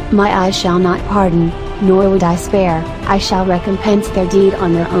me, my eyes shall not pardon, nor would I spare, I shall recompense their deed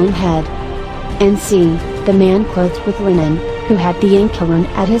on their own head. And see, the man clothed with linen, who had the Cern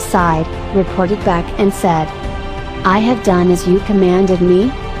at his side, reported back and said, I have done as you commanded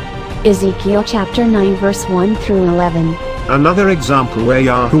me. Ezekiel chapter 9 verse 1 through 11. Another example where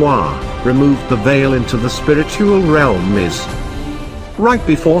Yahuwah removed the veil into the spiritual realm is right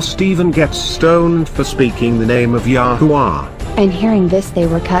before Stephen gets stoned for speaking the name of Yahuwah. And hearing this they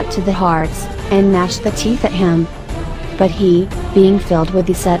were cut to the hearts, and gnashed the teeth at him. But he, being filled with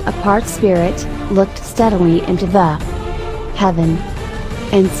the set-apart spirit, looked steadily into the heaven,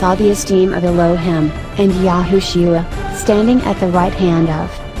 and saw the esteem of Elohim, and Yahushua, standing at the right hand of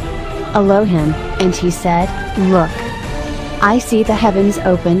Elohim, and he said, Look, I see the heavens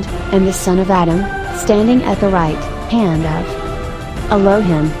opened, and the Son of Adam, standing at the right hand of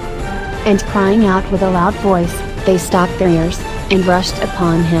Elohim. And crying out with a loud voice, they stopped their ears, and rushed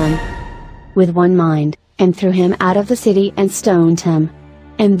upon him with one mind, and threw him out of the city and stoned him.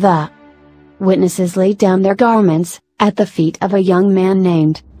 And the witnesses laid down their garments at the feet of a young man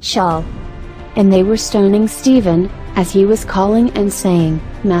named Shaul. And they were stoning Stephen, as he was calling and saying,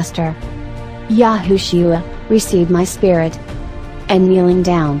 Master Yahushua, receive my spirit. And kneeling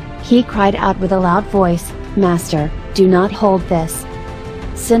down, He cried out with a loud voice, "Master, do not hold this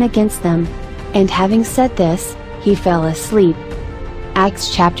sin against them." And having said this, he fell asleep.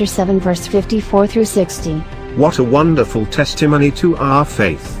 Acts chapter 7 verse 54 through 60. What a wonderful testimony to our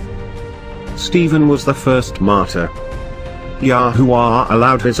faith. Stephen was the first martyr. Yahuwah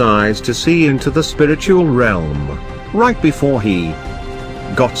allowed his eyes to see into the spiritual realm, right before he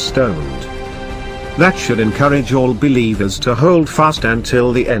got stoned. That should encourage all believers to hold fast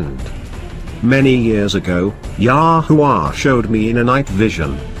until the end. Many years ago, Yahuwah showed me in a night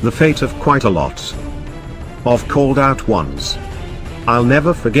vision the fate of quite a lot of called out ones. I'll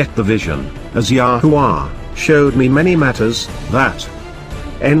never forget the vision, as Yahuwah showed me many matters that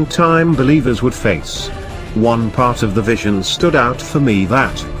end-time believers would face. One part of the vision stood out for me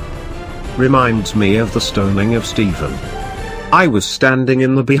that reminds me of the stoning of Stephen. I was standing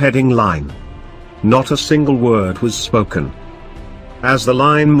in the beheading line. Not a single word was spoken. As the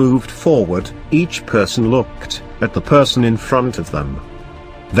line moved forward, each person looked at the person in front of them,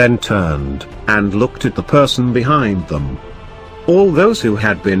 then turned and looked at the person behind them. All those who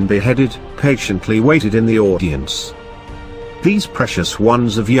had been beheaded patiently waited in the audience. These precious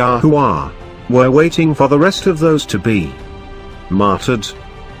ones of Yahuwah were waiting for the rest of those to be martyred.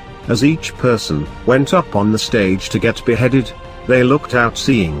 As each person went up on the stage to get beheaded, they looked out,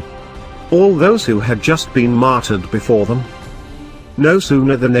 seeing all those who had just been martyred before them. No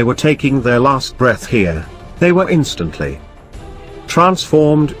sooner than they were taking their last breath here, they were instantly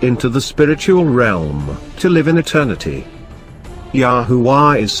transformed into the spiritual realm to live in eternity.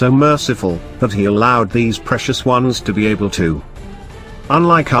 Yahuwah is so merciful that he allowed these precious ones to be able to.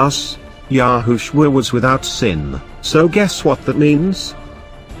 Unlike us, Yahushua was without sin, so guess what that means?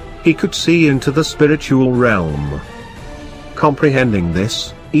 He could see into the spiritual realm. Comprehending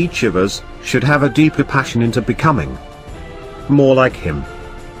this, each of us should have a deeper passion into becoming more like him.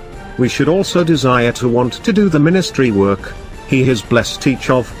 We should also desire to want to do the ministry work he has blessed each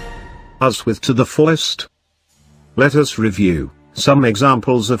of us with to the fullest. Let us review some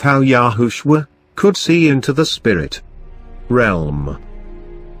examples of how Yahushua could see into the spirit realm.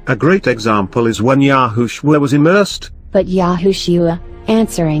 A great example is when Yahushua was immersed. But Yahushua,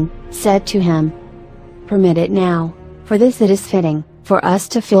 answering, said to him, "Permit it now, for this it is fitting for us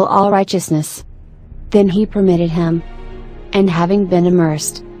to fill all righteousness." Then he permitted him. And having been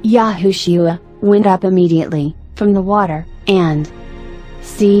immersed, Yahushua went up immediately from the water, and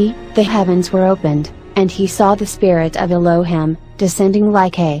see, the heavens were opened, and he saw the Spirit of Elohim descending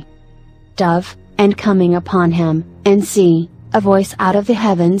like a dove, and coming upon him, and see, a voice out of the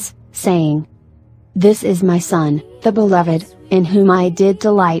heavens, saying, "This is my Son, the Beloved, in whom I did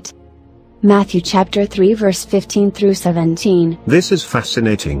delight." Matthew chapter 3 verse 15 through 17. This is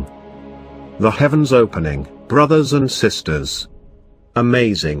fascinating. The heavens opening, brothers and sisters.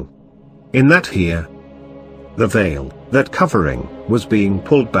 Amazing. In that here, the veil, that covering, was being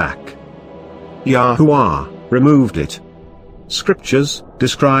pulled back. Yahuwah removed it. Scriptures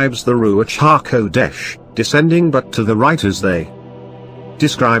describes the Ruach HaKodesh descending, but to the writers they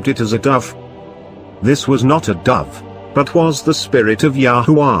described it as a dove. This was not a dove, but was the Spirit of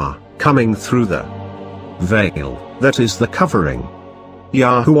Yahuwah coming through the veil, that is the covering.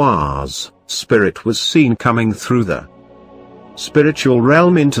 Yahuwah's Spirit was seen coming through the spiritual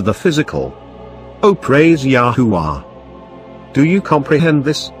realm into the physical. Oh, praise Yahuwah! Do you comprehend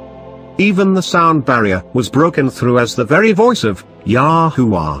this? Even the sound barrier was broken through as the very voice of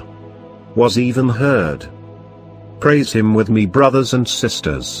Yahuwah was even heard. Praise him with me, brothers and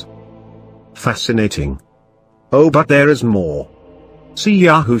sisters. Fascinating. Oh, but there is more. See,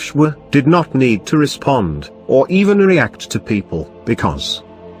 Yahushua did not need to respond, or even react to people, because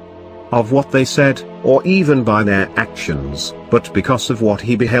of what they said, or even by their actions, but because of what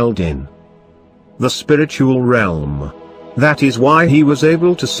he beheld in the spiritual realm. That is why he was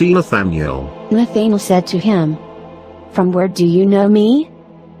able to see Nathanael. Nathanael said to him, "From where do you know me?"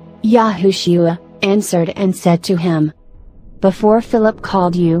 Yahushua answered and said to him, "Before Philip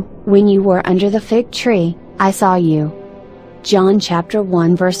called you, when you were under the fig tree, I saw you." John chapter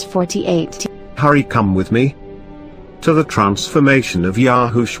 1 verse 48. Hurry, come with me to the transformation of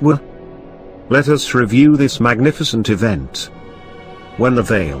Yahushua. Let us review this magnificent event. When the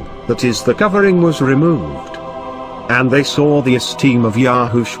veil, that is the covering, was removed, and they saw the esteem of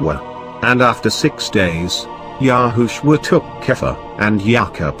Yahushua, and after 6 days, Yahushua took Kepha, and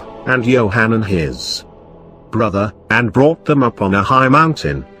Jacob, and Yohanan his brother, and brought them up on a high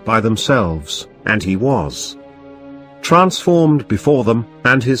mountain by themselves, and he was transformed before them,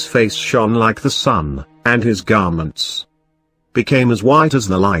 and his face shone like the sun, and his garments became as white as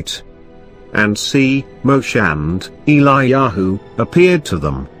the light. And see, Moshe and Eliyahu appeared to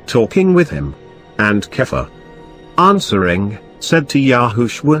them, talking with him. And Kepha, answering, said to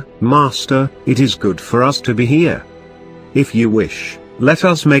Yahushua, Master, it is good for us to be here. If you wish, let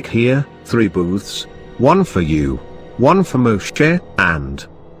us make here 3 booths, one for you, one for Moshe, and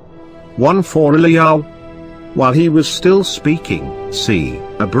one for Eliyahu. While he was still speaking, see,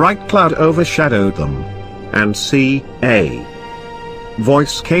 a bright cloud overshadowed them. And see, a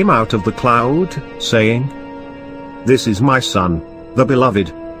voice came out of the cloud, saying, This is my Son, the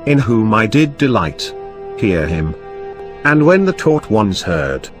Beloved, in whom I did delight. Hear him. And when the taught ones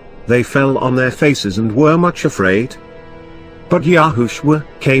heard, they fell on their faces and were much afraid. But Yahushua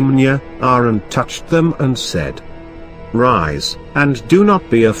came near, and touched them and said, Rise, and do not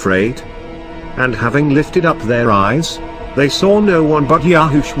be afraid. And having lifted up their eyes, they saw no one but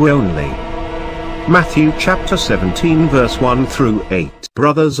Yahushua only. Matthew chapter 17 verse 1 through 8.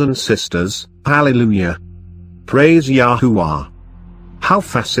 Brothers and sisters, hallelujah. Praise Yahuwah. How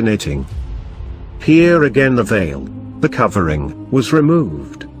fascinating. Here again the veil, the covering, was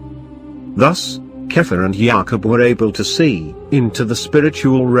removed. Thus, Kepha and Jacob were able to see into the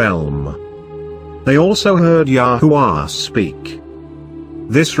spiritual realm. They also heard Yahuwah speak.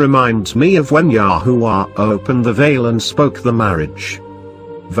 This reminds me of when Yahuwah opened the veil and spoke the marriage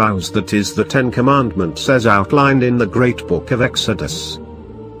vows, that is the 10 Commandments as outlined in the great book of Exodus.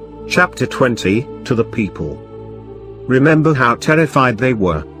 Chapter 20, to the people. Remember how terrified they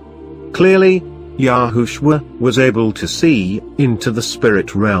were. Clearly, Yahushua was able to see into the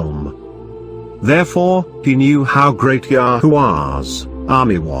spirit realm. Therefore, he knew how great Yahuwah's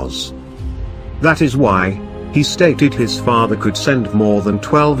army was. That is why he stated his father could send more than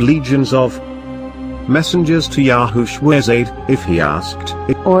 12 legions of messengers to Yahushua's aid, if he asked.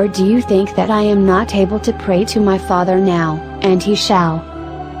 Or do you think that I am not able to pray to my Father now, and he shall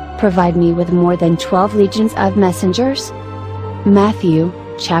provide me with more than 12 legions of messengers? Matthew,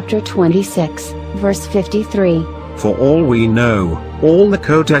 chapter 26, verse 53. For all we know, all the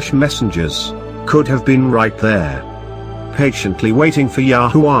Kodesh messengers could have been right there, patiently waiting for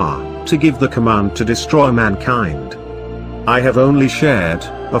Yahuwah to give the command to destroy mankind. I have only shared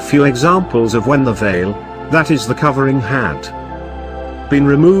a few examples of when the veil, that is the covering, had been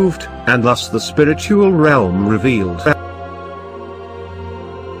removed, and thus the spiritual realm revealed.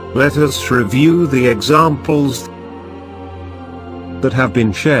 Let us review the examples that have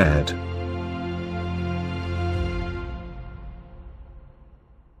been shared.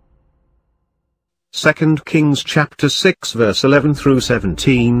 Second Kings chapter 6 verse 11 through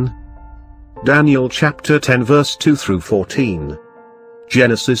 17. Daniel chapter 10 verse 2 through 14.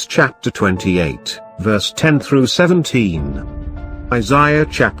 Genesis chapter 28, verse 10 through 17. Isaiah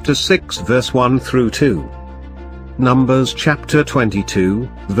chapter 6 verse 1 through 2. Numbers chapter 22,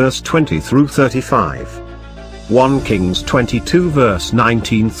 verse 20 through 35. 1 Kings 22 verse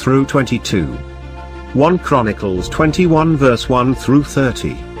 19 through 22. 1 Chronicles 21 verse 1 through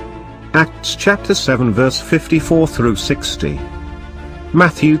 30. Acts chapter 7 verse 54 through 60.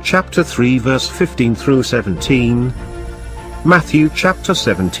 Matthew chapter 3 verse 15 through 17. Matthew chapter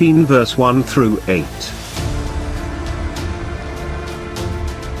 17 verse 1 through 8.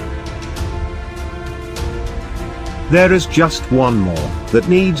 There is just one more that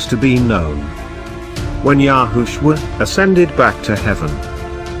needs to be known. When Yahushua ascended back to heaven.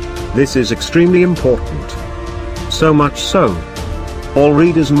 This is extremely important. So much so, all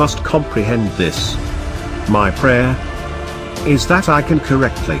readers must comprehend this. My prayer is that I can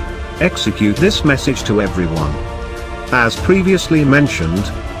correctly execute this message to everyone. As previously mentioned,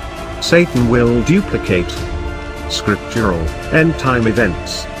 Satan will duplicate scriptural end-time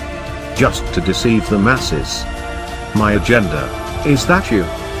events just to deceive the masses. My agenda is that you,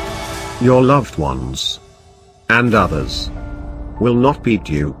 your loved ones, and others will not be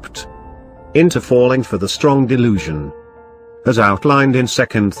duped into falling for the strong delusion, as outlined in 2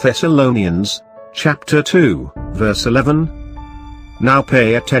 Thessalonians chapter 2, verse 11. Now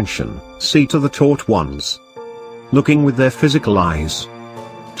pay attention, see to the taught ones, looking with their physical eyes.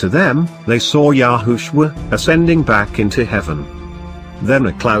 To them, they saw Yahushua ascending back into heaven. Then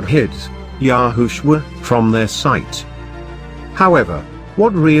a cloud hid Yahushua from their sight. However,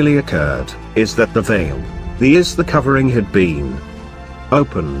 what really occurred is that the veil, the covering, had been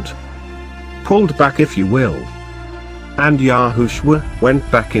opened, pulled back if you will, and Yahushua went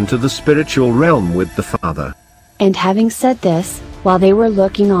back into the spiritual realm with the Father. And having said this, while they were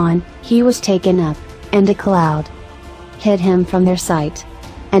looking on, he was taken up, and a cloud hid him from their sight.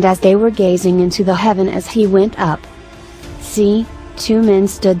 And as they were gazing into the heaven as he went up, see, 2 men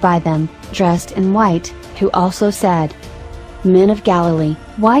stood by them, dressed in white, who also said, Men of Galilee,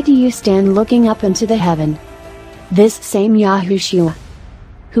 why do you stand looking up into the heaven? This same Yahushua,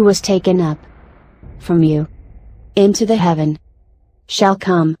 who was taken up from you into the heaven, shall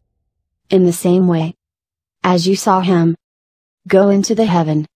come in the same way as you saw him go into the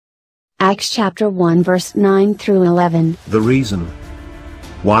heaven. Acts chapter 1 verse 9 through 11. The reason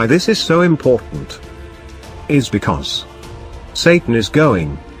why this is so important is because Satan is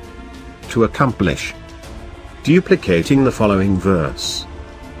going to accomplish duplicating the following verse.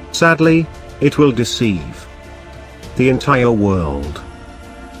 Sadly, it will deceive the entire world.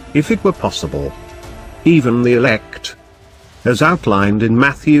 If it were possible, even the elect, as outlined in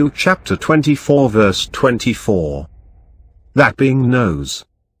Matthew chapter 24 verse 24. That being knows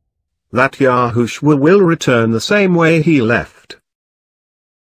that Yahushua will return the same way he left.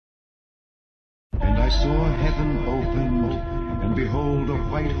 And I saw heaven opened, and behold a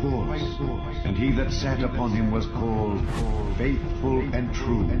white horse, and he that sat upon him was called Faithful and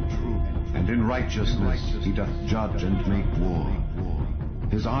True, and in righteousness he doth judge and make war.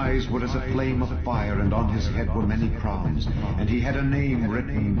 His eyes were as a flame of fire, and on his head were many crowns, and he had a name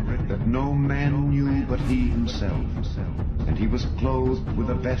written that no man knew but he himself. And he was clothed with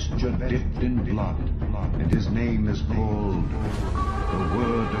a vesture dipped in blood, and his name is called the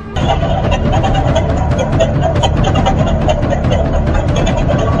Word of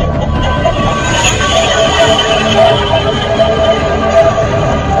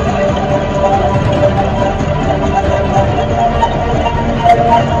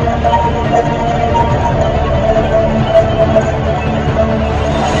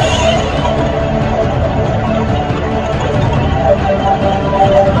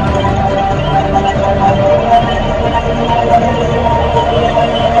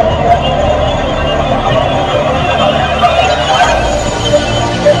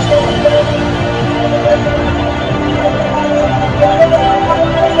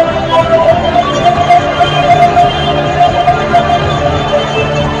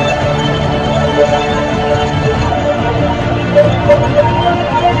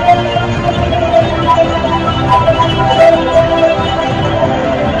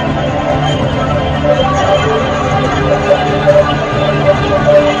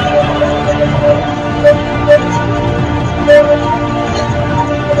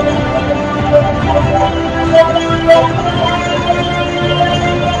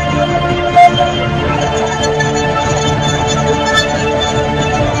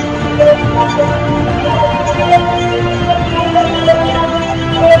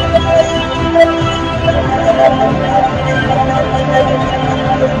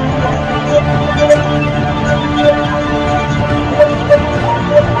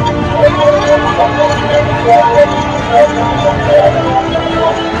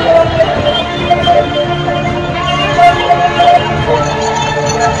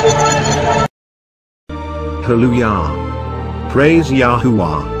Hallelujah. Praise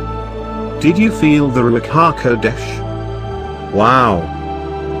Yahuwah. Did you feel the Ruach HaKodesh? Wow.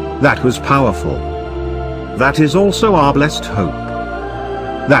 That was powerful. That is also our blessed hope.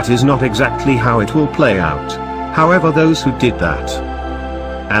 That is not exactly how it will play out. However, those who did that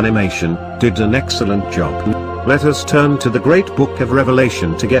animation did an excellent job. Let us turn to the great book of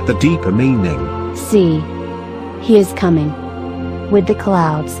Revelation to get the deeper meaning. See, he is coming with the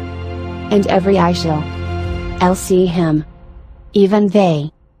clouds, and every eye shall see him, even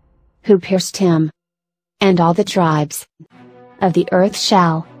they who pierced him, and all the tribes of the earth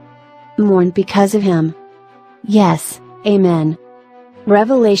shall mourn because of him. Yes, amen.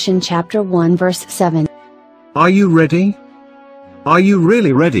 Revelation chapter 1 verse 7. Are you ready? Are you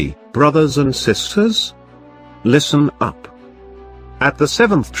really ready, brothers and sisters? Listen up. At the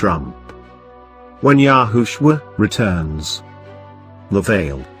seventh trump, when Yahushua returns, the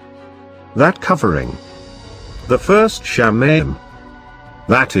veil, that covering, the first Shamayim,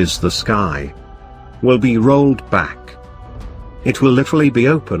 that is the sky, will be rolled back. It will literally be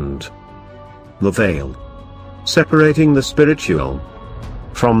opened. The veil, separating the spiritual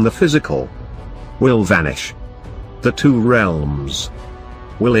from the physical, will vanish. The two realms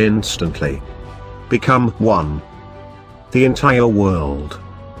will instantly become one. The entire world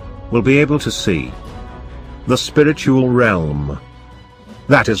will be able to see the spiritual realm.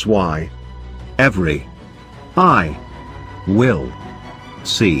 That is why every eye will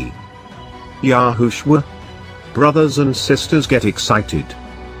see Yahushua. Brothers and sisters, get excited.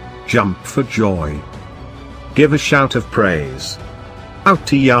 Jump for joy. Give a shout of praise out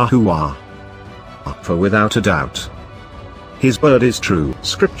to Yahuwah. For without a doubt, his word is true.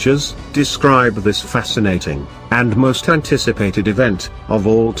 Scriptures describe this fascinating and most anticipated event of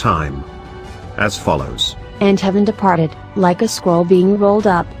all time as follows. And heaven departed, like a scroll being rolled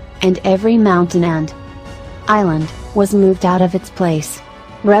up, and every mountain and island was moved out of its place.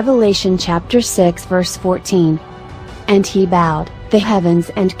 Revelation chapter 6 verse 14. And he bowed the heavens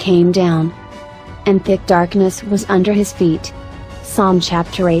and came down, and thick darkness was under his feet. Psalm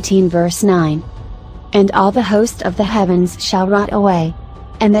chapter 18 verse 9. And all the host of the heavens shall rot away,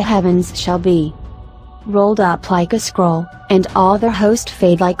 and the heavens shall be rolled up like a scroll, and all their host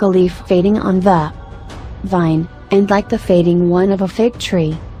fade like a leaf fading on the vine, and like the fading one of a fig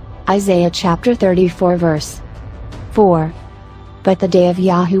tree. Isaiah chapter 34 verse 4. But the day of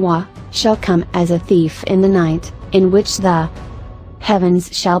Yahuwah shall come as a thief in the night, in which the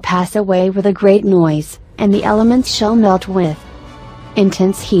heavens shall pass away with a great noise, and the elements shall melt with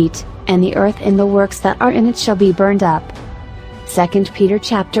intense heat, and the earth and the works that are in it shall be burned up. 2 Peter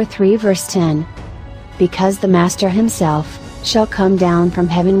chapter 3 verse 10. Because the Master himself shall come down from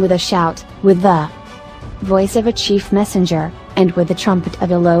heaven with a shout, with the voice of a chief messenger, and with the trumpet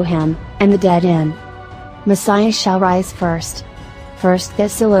of Elohim, and the dead in Messiah shall rise first. 1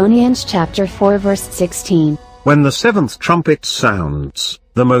 Thessalonians chapter 4 verse 16. When the seventh trumpet sounds,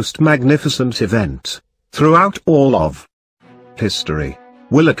 the most magnificent event throughout all of history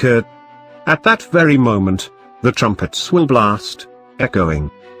will occur. At that very moment, the trumpets will blast,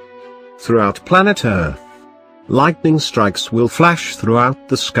 echoing throughout planet Earth. Lightning strikes will flash throughout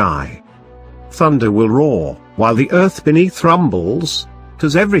the sky. Thunder will roar, while the earth beneath rumbles,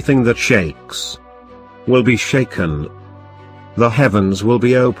 'cause everything that shakes will be shaken. The heavens will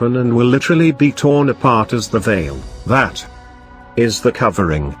be open and will literally be torn apart as the veil, that is the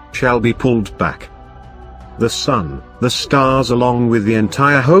covering, shall be pulled back. The sun, the stars along with the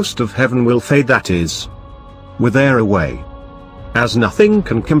entire host of heaven will fade, that is, wither away. As nothing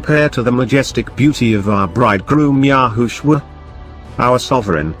can compare to the majestic beauty of our bridegroom Yahushua, our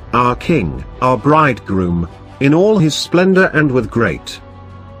sovereign, our king, our bridegroom, in all his splendor and with great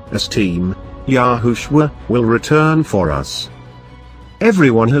esteem, Yahushua will return for us.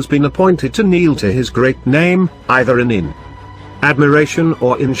 Everyone has been appointed to kneel to his great name, either in admiration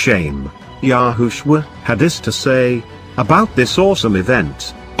or in shame. Yahushua had this to say about this awesome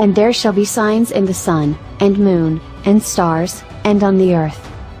event. And there shall be signs in the sun, and moon, and stars, and on the earth.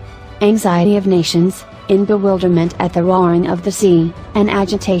 Anxiety of nations, in bewilderment at the roaring of the sea, and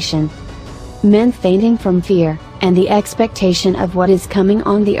agitation. Men fainting from fear, and the expectation of what is coming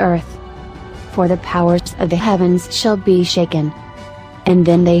on the earth. For the powers of the heavens shall be shaken. And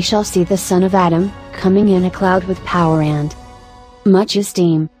then they shall see the Son of Adam, coming in a cloud with power and much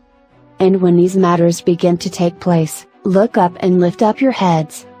esteem. And when these matters begin to take place, look up and lift up your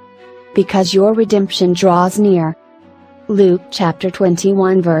heads, because your redemption draws near. Luke chapter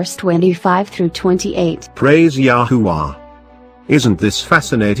 21 verse 25 through 28. Praise Yahuwah. Isn't this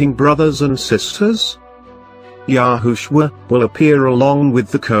fascinating, brothers and sisters? Yahushua will appear along with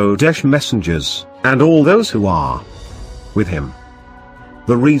the Kodesh messengers, and all those who are with him.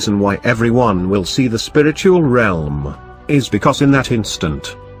 The reason why everyone will see the spiritual realm is because in that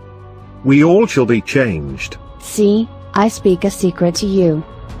instant, we all shall be changed. See, I speak a secret to you.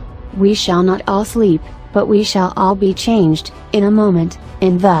 We shall not all sleep, but we shall all be changed, in a moment,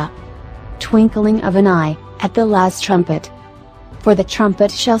 in the twinkling of an eye, at the last trumpet. For the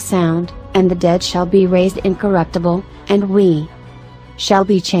trumpet shall sound, and the dead shall be raised incorruptible, and we shall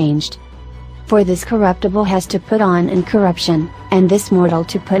be changed. For this corruptible has to put on incorruption, and this mortal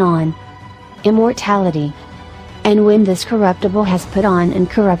to put on immortality. And when this corruptible has put on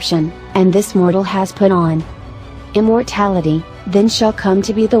incorruption, and this mortal has put on immortality, then shall come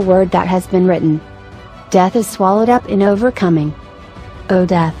to be the word that has been written. Death is swallowed up in overcoming. O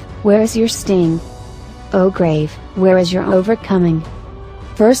death, where is your sting? O grave, where is your overcoming?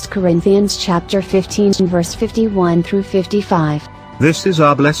 1 Corinthians chapter 15 verse 51 through 55. This is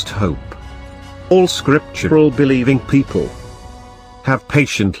our blessed hope. All scriptural believing people have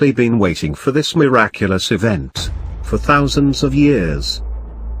patiently been waiting for this miraculous event for thousands of years.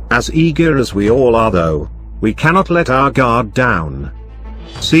 As eager as we all are, though, we cannot let our guard down.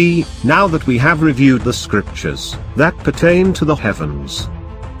 See, now that we have reviewed the scriptures that pertain to the heavens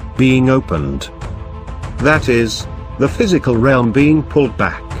being opened, that is, the physical realm being pulled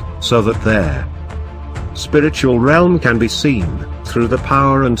back, so that their spiritual realm can be seen through the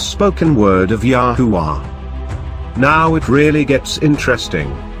power and spoken word of Yahuwah. Now it really gets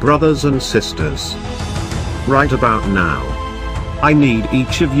interesting, brothers and sisters. Right about now, I need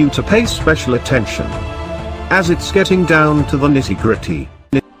each of you to pay special attention, as it's getting down to the nitty-gritty,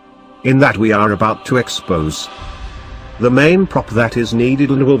 in that we are about to expose the main prop that is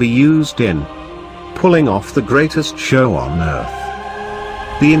needed and will be used in pulling off the greatest show on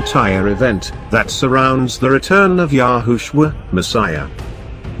earth. The entire event that surrounds the return of Yahushua, Messiah,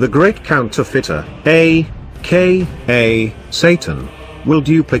 the great counterfeiter, aka Satan, will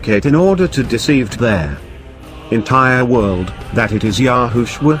duplicate in order to deceive their entire world, that it is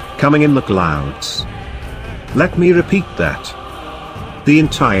Yahushua coming in the clouds. Let me repeat that. The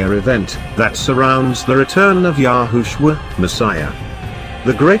entire event that surrounds the return of Yahushua, Messiah,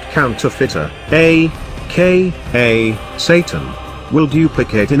 the great counterfeiter, aka Satan, will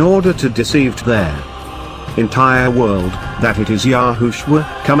duplicate in order to deceive their entire world, that it is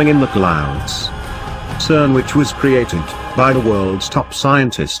Yahushua coming in the clouds. Cern, which was created by the world's top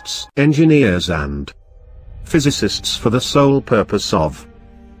scientists, engineers and physicists for the sole purpose of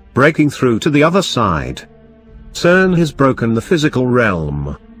breaking through to the other side. Cern has broken the physical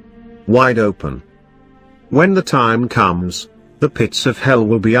realm wide open. When the time comes, the pits of hell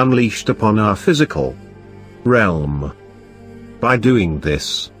will be unleashed upon our physical realm. By doing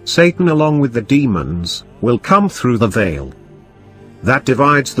this, Satan along with the demons will come through the veil that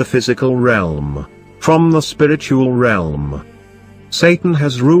divides the physical realm from the spiritual realm. Satan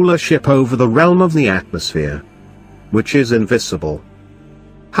has rulership over the realm of the atmosphere, which is invisible.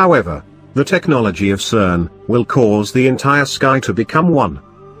 However, the technology of Cern will cause the entire sky to become one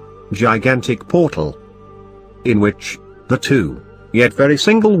gigantic portal, in which the two, yet very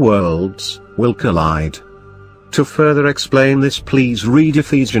single worlds, will collide. To further explain this, please read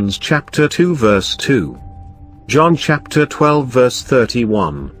Ephesians chapter 2 verse 2, John chapter 12 verse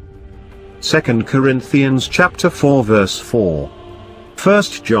 31, 2 Corinthians chapter 4 verse 4, 1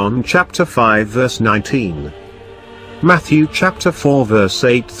 John chapter 5 verse 19, Matthew chapter 4 verse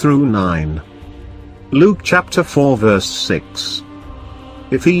 8 through 9, Luke chapter 4 verse 6,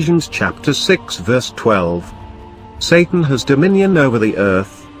 Ephesians chapter 6 verse 12. Satan has dominion over the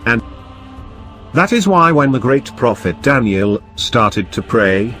earth, and that is why when the great prophet Daniel started to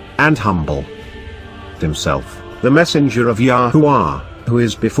pray and humble himself, the messenger of Yahuwah, who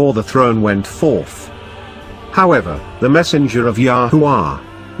is before the throne, went forth. However, the messenger of Yahuwah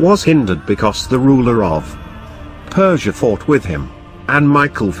was hindered because the ruler of Persia fought with him and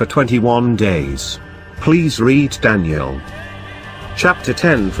Michael for 21 days. Please read Daniel chapter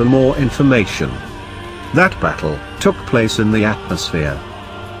 10 for more information. That battle took place in the atmosphere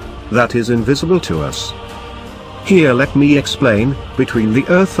that is invisible to us. Here let me explain, between the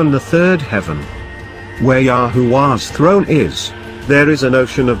earth and the third heaven, where Yahuwah's throne is, there is an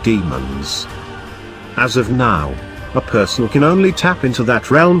ocean of demons. As of now, a person can only tap into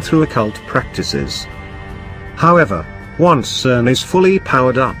that realm through occult practices. However, once Cern is fully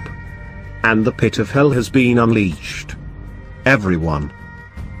powered up, and the pit of hell has been unleashed, everyone,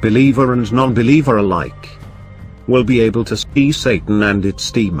 believer and non-believer alike, will be able to see Satan and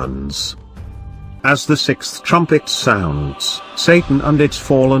its demons. As the sixth trumpet sounds, Satan and its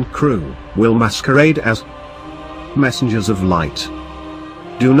fallen crew will masquerade as messengers of light.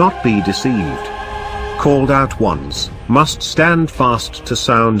 Do not be deceived. Called out ones must stand fast to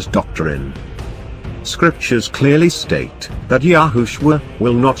sound doctrine. Scriptures clearly state that Yahushua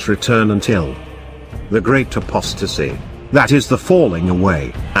will not return until the great apostasy, that is the falling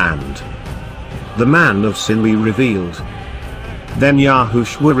away, and the man of sin be revealed. Then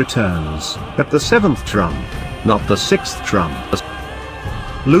Yahushua returns at the seventh trump, not the sixth trump.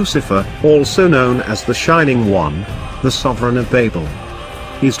 Lucifer, also known as the Shining One, the sovereign of Babel,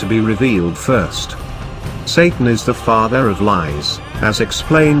 is to be revealed first. Satan is the father of lies, as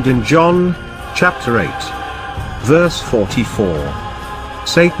explained in John chapter 8 verse 44.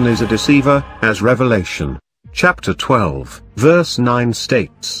 Satan is a deceiver, as Revelation chapter 12 verse 9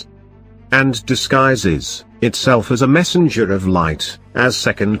 states, and disguises itself as a messenger of light, as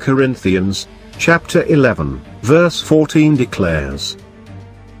 2 Corinthians chapter 11 verse 14 declares.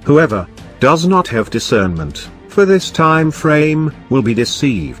 Whoever does not have discernment for this time frame will be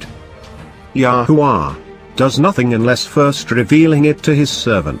deceived. Yahuwah does nothing unless first revealing it to his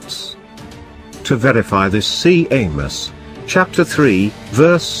servants. To verify this, see Amos chapter 3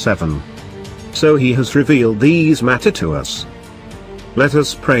 verse 7. So he has revealed these matter to us. Let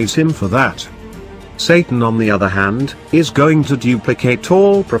us praise him for that. Satan, on the other hand, is going to duplicate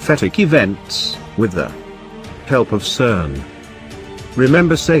all prophetic events with the help of Cern.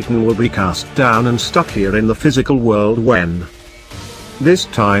 Remember, Satan will be cast down and stuck here in the physical world when this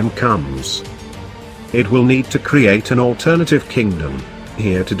time comes. It will need to create an alternative kingdom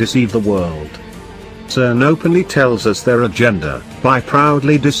here to deceive the world. Cern openly tells us their agenda by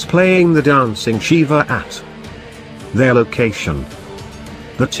proudly displaying the dancing Shiva at their location.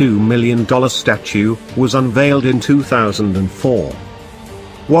 The $2 million statue was unveiled in 2004.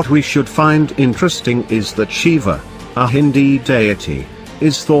 What we should find interesting is that Shiva, a Hindi deity,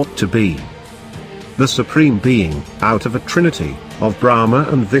 is thought to be the supreme being out of a trinity of Brahma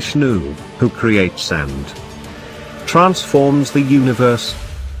and Vishnu, who creates and transforms the universe.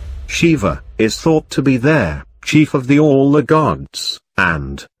 Shiva is thought to be there, chief of all the gods,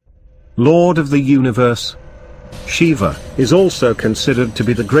 and Lord of the universe. Shiva is also considered to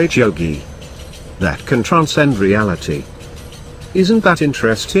be the great yogi that can transcend reality. Isn't that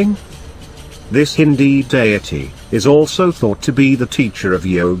interesting? This Hindi deity is also thought to be the teacher of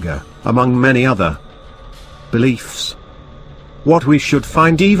yoga, among many other beliefs. What we should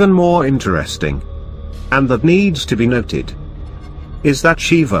find even more interesting, and that needs to be noted, is that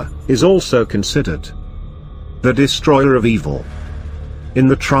Shiva is also considered the destroyer of evil. In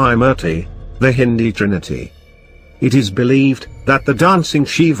the Trimurti, the Hindi Trinity, it is believed that the dancing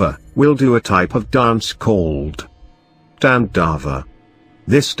Shiva will do a type of dance called Dandava.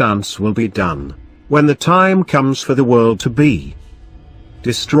 This dance will be done when the time comes for the world to be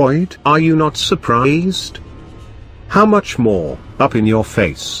destroyed. Are you not surprised? How much more up in your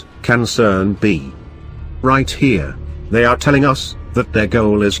face can Cern be? Right here, they are telling us that their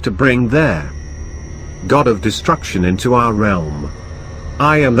goal is to bring their god of destruction into our realm.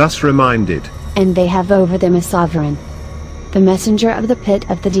 I am thus reminded. And they have over them a sovereign, the messenger of the pit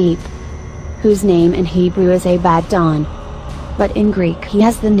of the deep, whose name in Hebrew is Abaddon, but in Greek he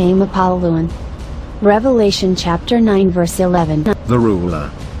has the name Apollyon. Revelation chapter 9 verse 11. The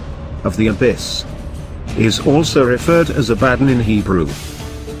ruler of the abyss is also referred as Abaddon in Hebrew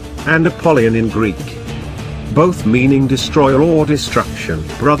and Apollyon in Greek, both meaning destroyer or destruction.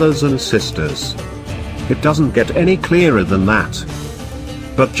 Brothers and sisters, it doesn't get any clearer than that.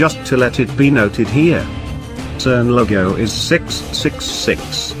 But just to let it be noted here, Cern logo is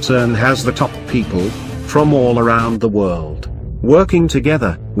 666. Cern has the top people from all around the world working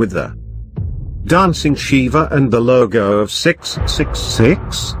together with the dancing Shiva and the logo of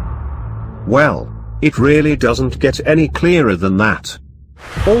 666. Well, it really doesn't get any clearer than that.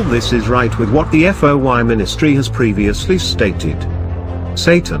 All this is right with what the FOY ministry has previously stated.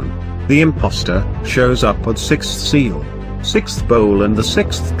 Satan, the imposter, shows up at 6th seal, 6th bowl and the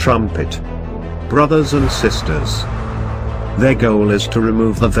 6th trumpet. Brothers and sisters, their goal is to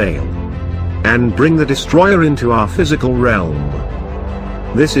remove the veil and bring the destroyer into our physical realm.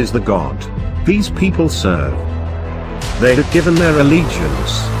 This is the God these people serve. They have given their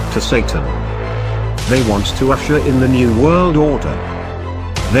allegiance to Satan. They want to usher in the new world order.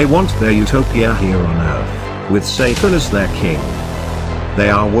 They want their utopia here on earth, with Satan as their king. They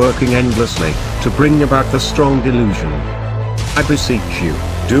are working endlessly to bring about the strong delusion. I beseech you,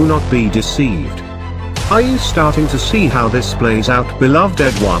 do not be deceived. Are you starting to see how this plays out, beloved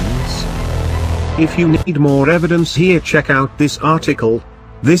ones? If you need more evidence here, check out this article.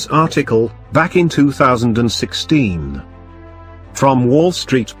 This article, back in 2016. From Wall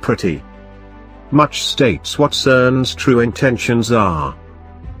Street pretty much states what Cern's true intentions are.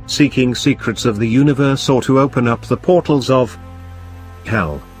 Seeking secrets of the universe or to open up the portals of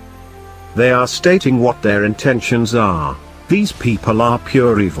hell. They are stating what their intentions are. These people are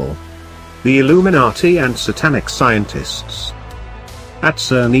pure evil. The Illuminati and satanic scientists at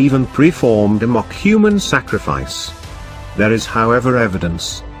Cern even performed a mock human sacrifice. There is, however,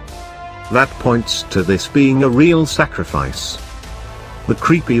 evidence that points to this being a real sacrifice. The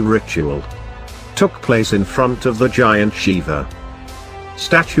creepy ritual took place in front of the giant Shiva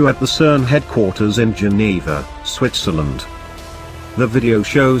statue at the Cern headquarters in Geneva, Switzerland. The video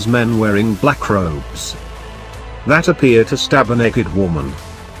shows men wearing black robes that appear to stab a naked woman.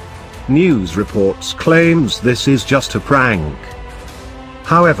 News reports claims this is just a prank.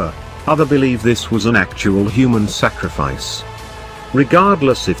 However, others believe this was an actual human sacrifice.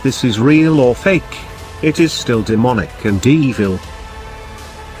 Regardless if this is real or fake, it is still demonic and evil.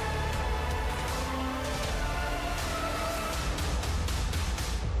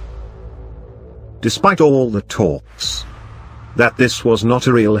 Despite all the talks that this was not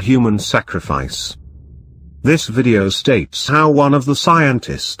a real human sacrifice, this video states how one of the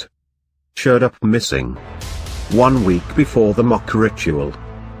scientists showed up missing 1 week before the mock ritual.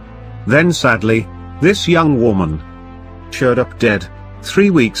 Then sadly, this young woman showed up dead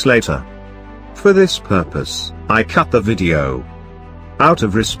 3 weeks later. For this purpose, I cut the video out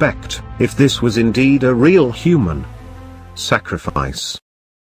of respect, if this was indeed a real human sacrifice.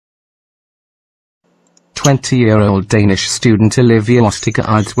 20-year-old Danish student Olivia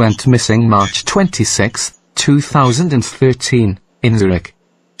Ostergaard went missing March 26, 2013, in Zurich.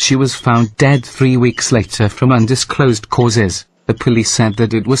 She was found dead 3 weeks later from undisclosed causes. The police said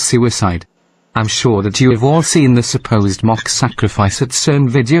that it was suicide. I'm sure that you have all seen the supposed mock sacrifice at Cern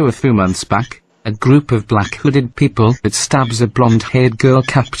video a few months back. A group of black hooded people that stabs a blonde-haired girl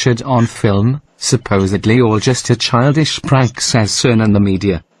captured on film, supposedly all just a childish prank, says Cern and the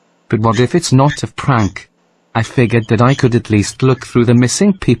media. But what if it's not a prank? I figured that I could at least look through the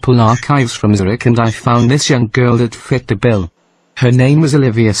missing people archives from Zurich, and I found this young girl that fit the bill. Her name was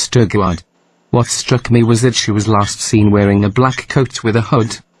Olivia Sturgeward. What struck me was that she was last seen wearing a black coat with a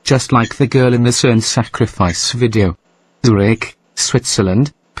hood, just like the girl in the Cern sacrifice video. Zurich,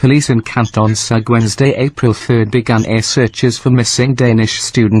 Switzerland. Police in Canton Zug Wednesday, April 3 began air searches for missing Danish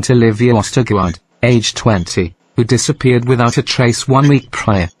student Olivia Sturgeward, age 20, who disappeared without a trace 1 week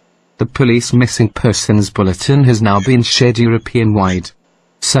prior. The police missing persons bulletin has now been shared European-wide.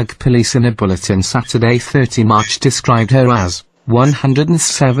 Zug police in a bulletin Saturday 30 March described her as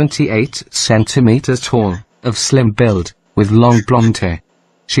 178 centimeters tall, of slim build, with long blonde hair.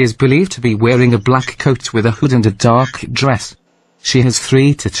 She is believed to be wearing a black coat with a hood and a dark dress. She has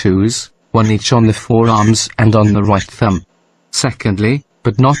 3 tattoos, one each on the forearms and on the right thumb. Secondly,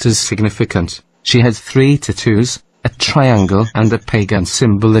 but not as significant, she had 3 tattoos, a triangle and a pagan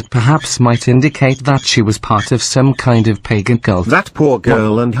symbol that perhaps might indicate that she was part of some kind of pagan cult. That poor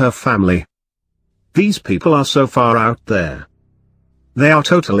girl and her family. These people are so far out there. They are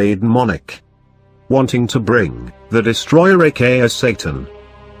totally demonic. Wanting to bring the destroyer, aka Satan,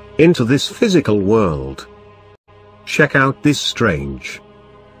 into this physical world. Check out this strange,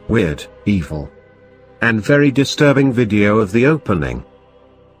 weird, evil, and very disturbing video of the opening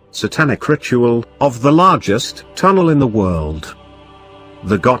satanic ritual of the largest tunnel in the world.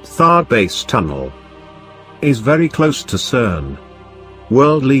 The Gotthard base tunnel is very close to Cern.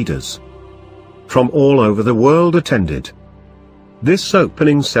 World leaders from all over the world attended this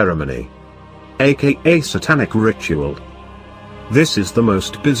opening ceremony, aka satanic ritual. This is the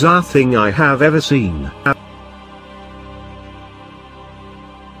most bizarre thing I have ever seen.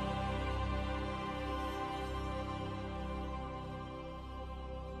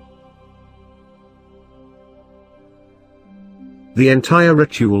 The entire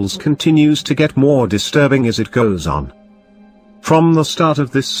rituals continues to get more disturbing as it goes on. From the start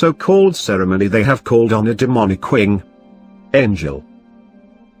of this so-called ceremony they have called on a demonic wing angel.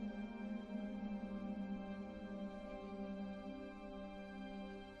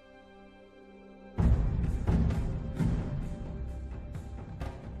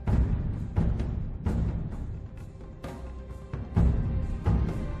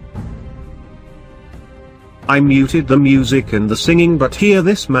 I muted the music and the singing, but here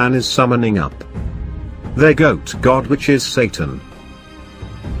this man is summoning up their goat god, which is Satan.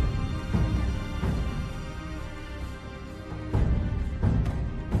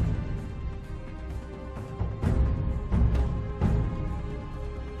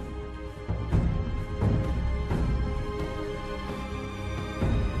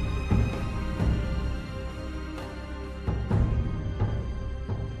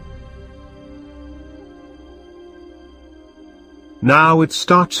 Now it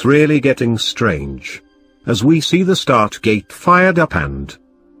starts really getting strange, as we see the start gate fired up and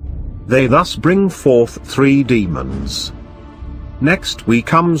they thus bring forth 3 demons. Next we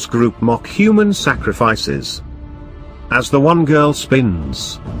comes group mock human sacrifices. As the one girl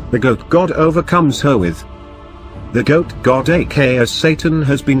spins, the goat god overcomes her with the goat god, aka Satan,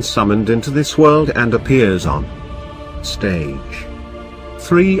 has been summoned into this world and appears on stage.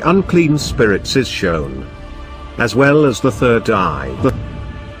 3 unclean spirits is shown, as well as the third eye.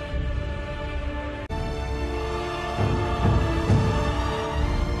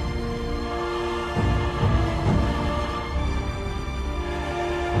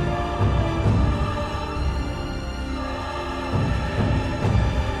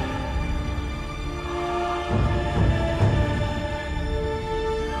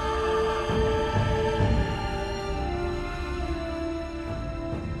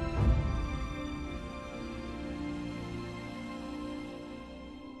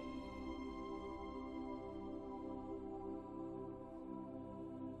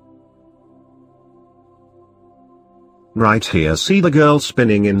 Right here, see the girl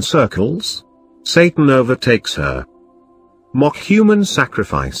spinning in circles? Satan overtakes her. Mock human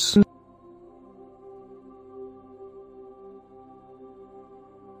sacrifice.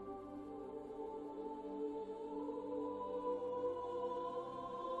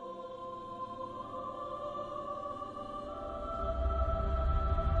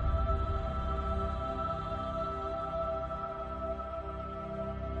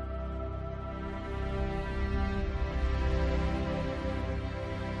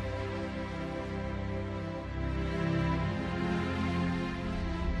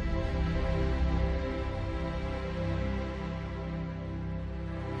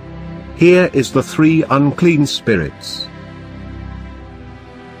 Here is the 3 unclean spirits.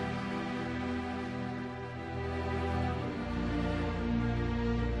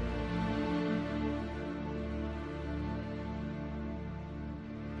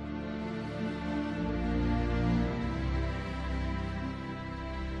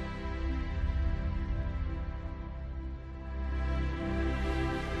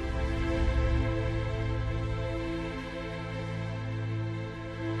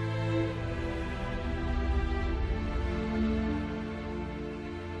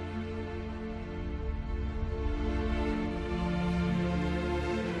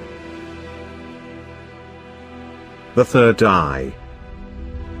 the third eye.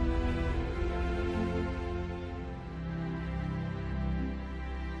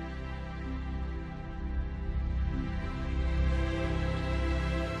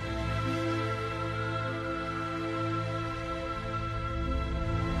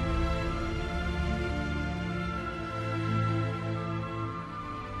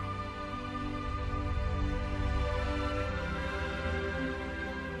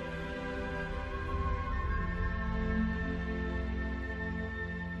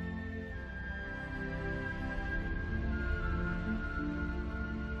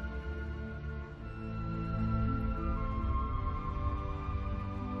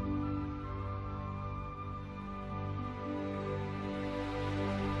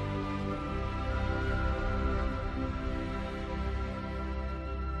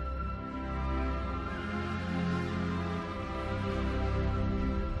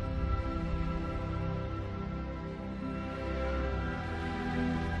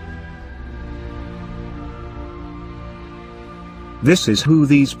 This is who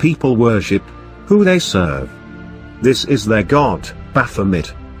these people worship, who they serve. This is their god,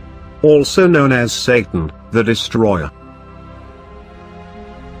 Baphomet, also known as Satan, the Destroyer.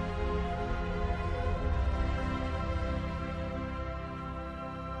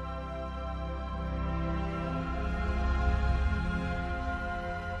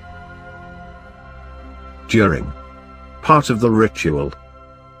 During part of the ritual,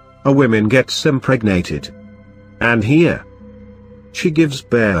 a woman gets impregnated. And here, she gives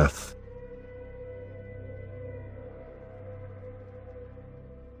birth.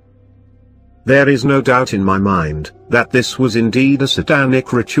 There is no doubt in my mind that this was indeed a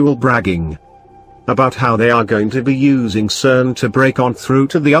satanic ritual bragging about how they are going to be using Cern to break on through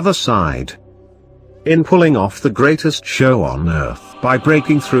to the other side. In pulling off the greatest show on Earth by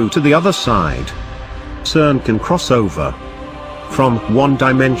breaking through to the other side, Cern can cross over from one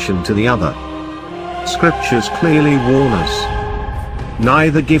dimension to the other. Scriptures clearly warn us,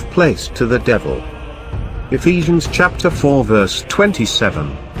 neither give place to the devil. Ephesians chapter 4 verse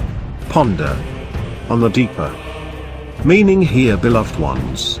 27. Ponder on the deeper meaning here, beloved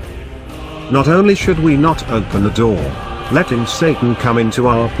ones. Not only should we not open the door, letting Satan come into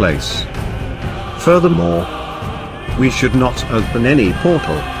our place. Furthermore, we should not open any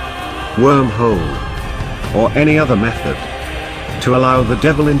portal, wormhole, or any other method to allow the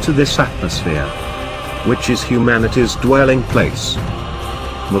devil into this atmosphere, which is humanity's dwelling place.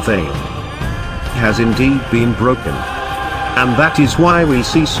 The veil has indeed been broken. And that is why we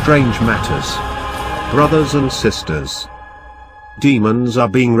see strange matters. Brothers and sisters, demons are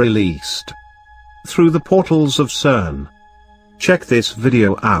being released through the portals of Cern. Check this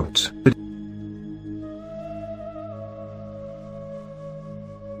video out.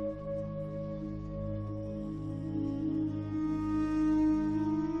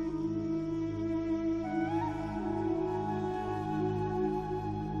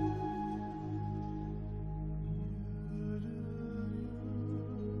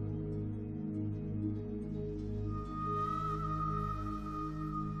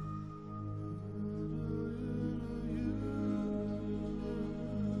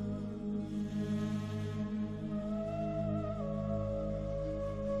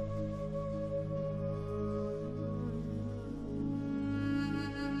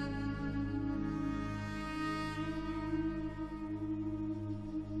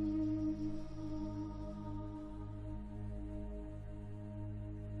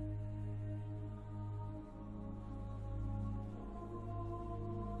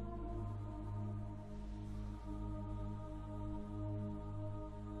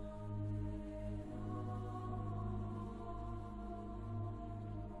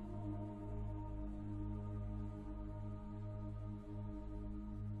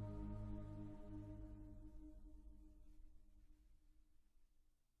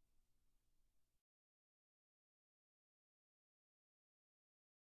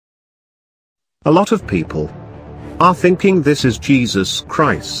 A lot of people are thinking this is Jesus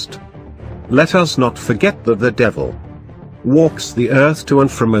Christ. Let us not forget that the devil walks the earth to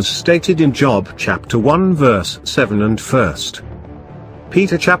and from, as stated in Job chapter 1 verse 7 and 1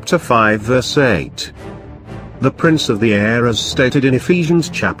 Peter chapter 5 verse 8. The prince of the air, as stated in Ephesians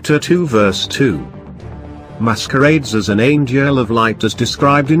chapter 2 verse 2. Masquerades as an angel of light, as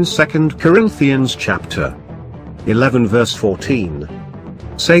described in 2 Corinthians chapter 11 verse 14.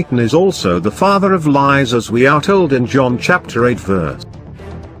 Satan is also the father of lies, as we are told in John chapter 8 verse.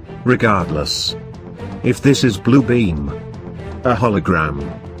 Regardless if this is blue beam, a hologram,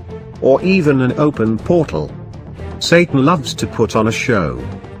 or even an open portal, Satan loves to put on a show.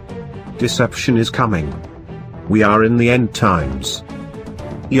 Deception is coming. We are in the end times.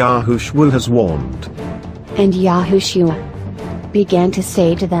 Yahushua has warned. And Yahushua began to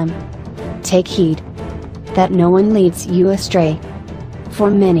say to them, take heed that no one leads you astray. For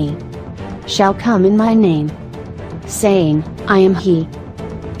many shall come in my name, saying, I am he.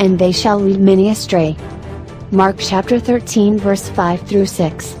 And they shall lead many astray. Mark chapter 13 verse 5 through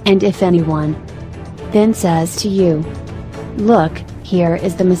 6. And if anyone then says to you, look, here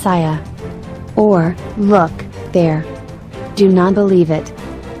is the Messiah, or, look, there, do not believe it.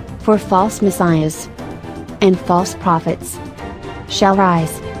 For false messiahs and false prophets shall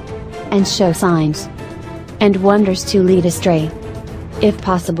rise and show signs and wonders to lead astray, if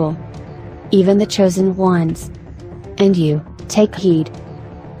possible, even the chosen ones. And you, take heed.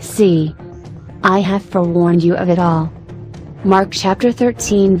 See, I have forewarned you of it all. Mark chapter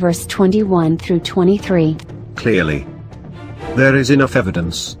 13 verse 21 through 23. Clearly, there is enough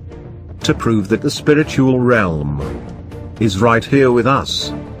evidence to prove that the spiritual realm is right here with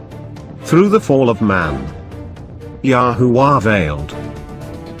us. Through the fall of man, Yahuwah veiled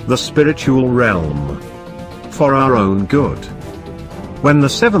the spiritual realm for our own good. When the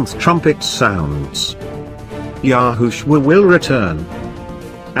seventh trumpet sounds, Yahushua will return.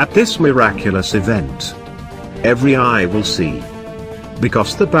 At this miraculous event, every eye will see,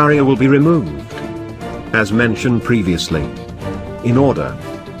 because the barrier will be removed, as mentioned previously, in order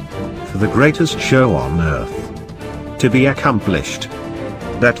for the greatest show on earth to be accomplished.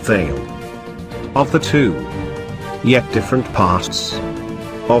 That veil of the two, yet different parts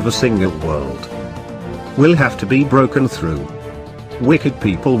of a single world, will have to be broken through. Wicked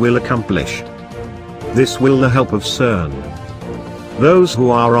people will accomplish this with the help of Cern. Those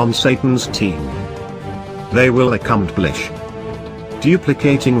who are on Satan's team, they will accomplish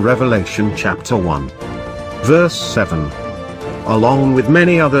duplicating Revelation chapter 1, verse 7, along with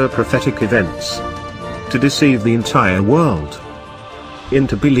many other prophetic events, to deceive the entire world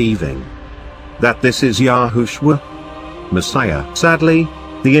into believing that this is Yahushua, Messiah. Sadly,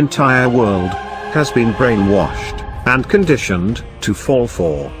 the entire world has been brainwashed and conditioned to fall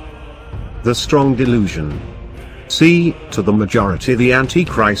for the strong delusion. See, to the majority the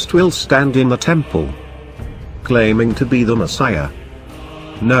Antichrist will stand in the temple, claiming to be the Messiah.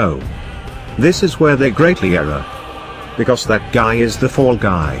 No. This is where they greatly err, because that guy is the fall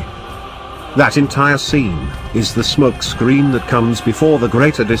guy. That entire scene is the smoke screen that comes before the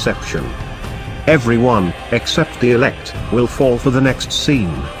greater deception. Everyone, except the elect, will fall for the next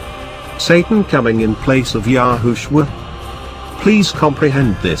scene. Satan coming in place of Yahushua. Please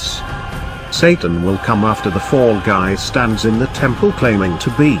comprehend this. Satan will come after the fall guy stands in the temple claiming to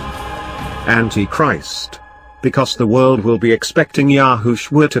be Antichrist, because the world will be expecting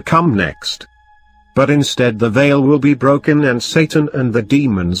Yahushua to come next. But instead the veil will be broken and Satan and the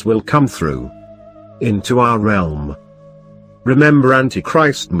demons will come through into our realm. Remember,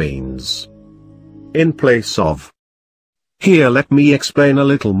 Antichrist means in place of. Here let me explain a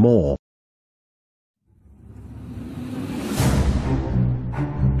little more.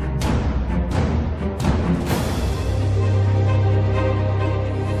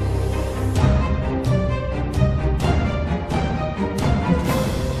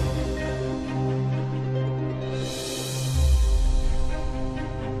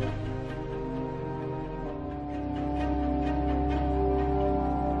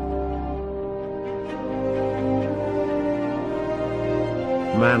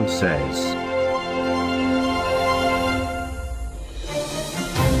 Man says,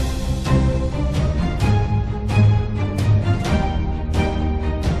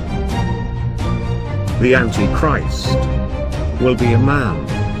 the Antichrist will be a man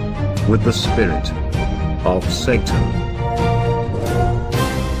with the spirit of Satan.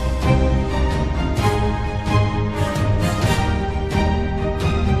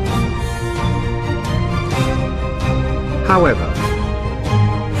 However,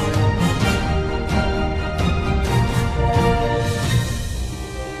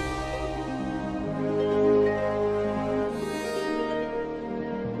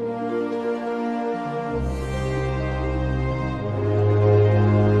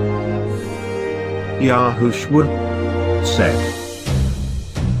 Yahushua said,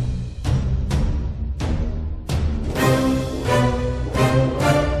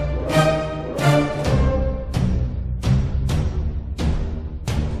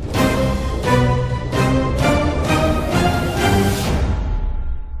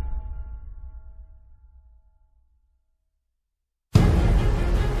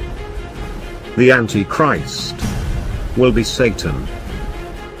 the Antichrist will be Satan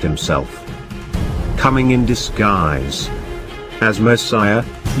himself, coming in disguise as Messiah,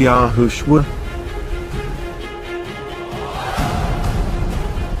 Yahushua.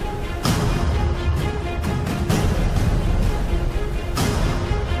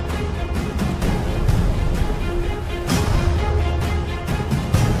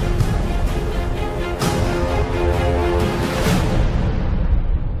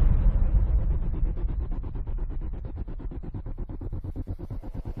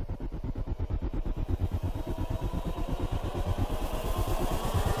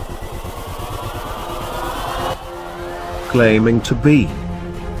 claiming to be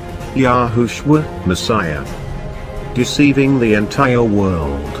Yahushua, Messiah, deceiving the entire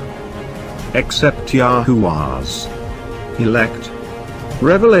world, except Yahuwah's elect.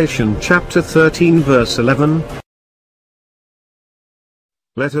 Revelation chapter 13 verse 11.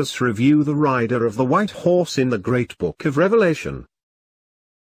 Let us review the rider of the white horse in the great book of Revelation.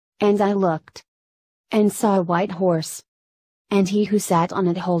 And I looked, and saw a white horse, and he who sat on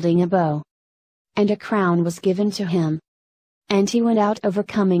it holding a bow. And a crown was given to him. And he went out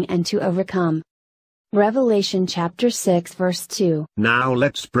overcoming and to overcome. Revelation chapter 6 verse 2. Now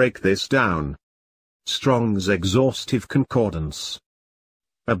let's break this down. Strong's Exhaustive Concordance.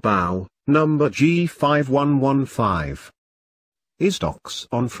 A bow, number G5115. Is docks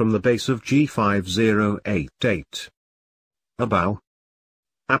on from the base of G5088. A bow.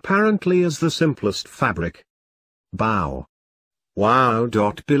 Apparently is the simplest fabric. Bow. Wow.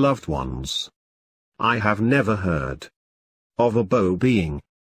 Beloved ones. I have never heard of a bow being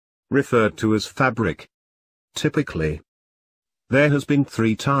referred to as fabric. Typically, there has been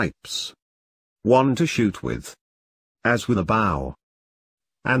three types. One to shoot with, as with a bow,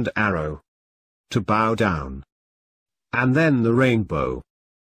 and arrow, to bow down, and then the rainbow.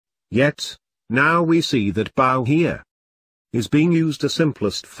 Yet, now we see that bow here is being used as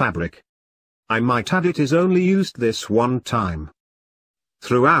simplest fabric. I might add it is only used this one time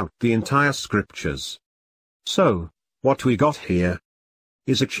throughout the entire scriptures. So, what we got here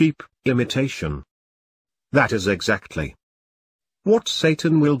is a cheap imitation. That is exactly what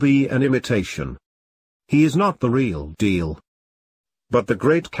Satan will be, an imitation. He is not the real deal, but the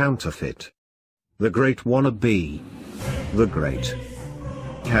great counterfeit, the great wannabe, the great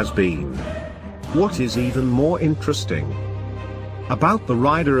has been. What is even more interesting about the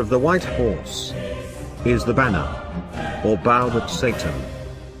rider of the white horse is the banner or bow that Satan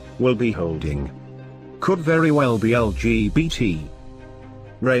will be holding. Could very well be LGBT.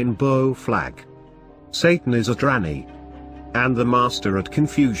 Rainbow flag. Satan is at Rani, and the master at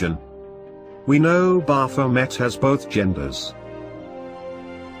confusion. We know Baphomet has both genders.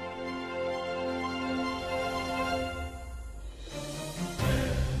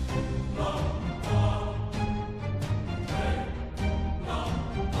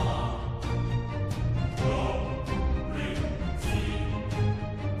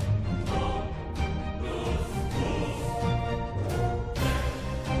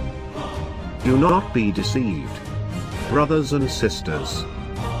 Do not be deceived, brothers and sisters.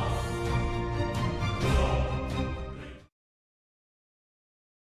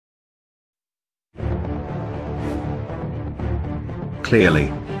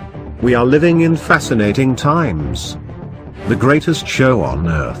 Clearly, we are living in fascinating times. The greatest show on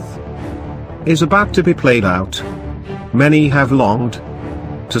earth is about to be played out. Many have longed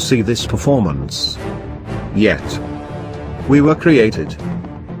to see this performance. Yet, we were created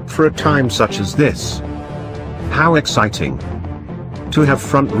for a time such as this. How exciting to have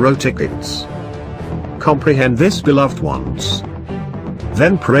front row tickets. Comprehend this, beloved ones.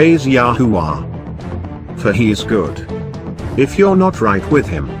 Then praise Yahuwah, for he is good. If you're not right with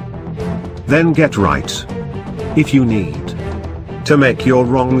him, then get right. If you need to make your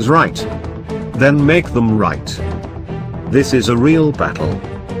wrongs right, then make them right. This is a real battle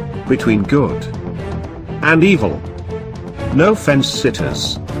between good and evil. No fence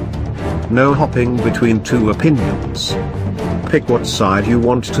sitters. No hopping between two opinions. Pick what side you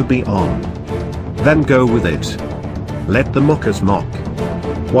want to be on. Then go with it. Let the mockers mock,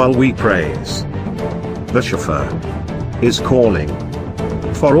 while we praise. The chauffeur is calling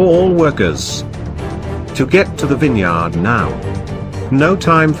for all workers to get to the vineyard now. No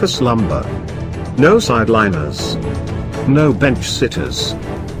time for slumber. No sideliners. No bench sitters.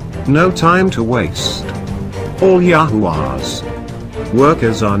 No time to waste. All Yahuwah's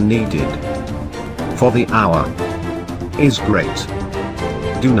workers are needed, for the hour is great.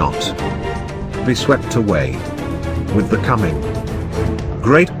 Do not be swept away with the coming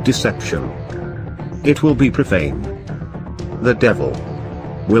great deception. It will be profane. The devil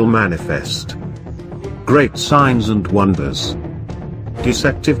will manifest great signs and wonders,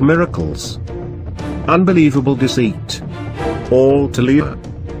 deceptive miracles, unbelievable deceit, all to lure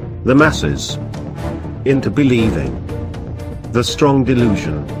the masses into believing the strong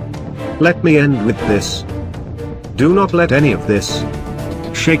delusion. Let me end with this. Do not let any of this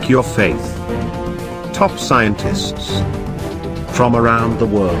shake your faith. Top scientists from around the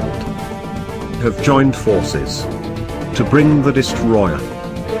world have joined forces to bring the destroyer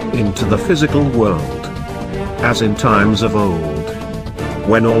into the physical world, as in times of old,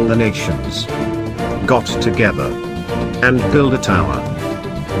 when all the nations got together and built a tower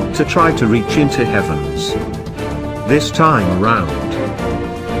to try to reach into heavens. this time around.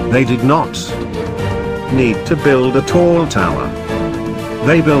 They did not need to build a tall tower.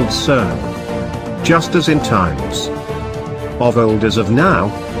 They built Cern. Just as in times of old as of now,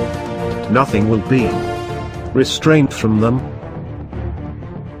 nothing will be restrained from them.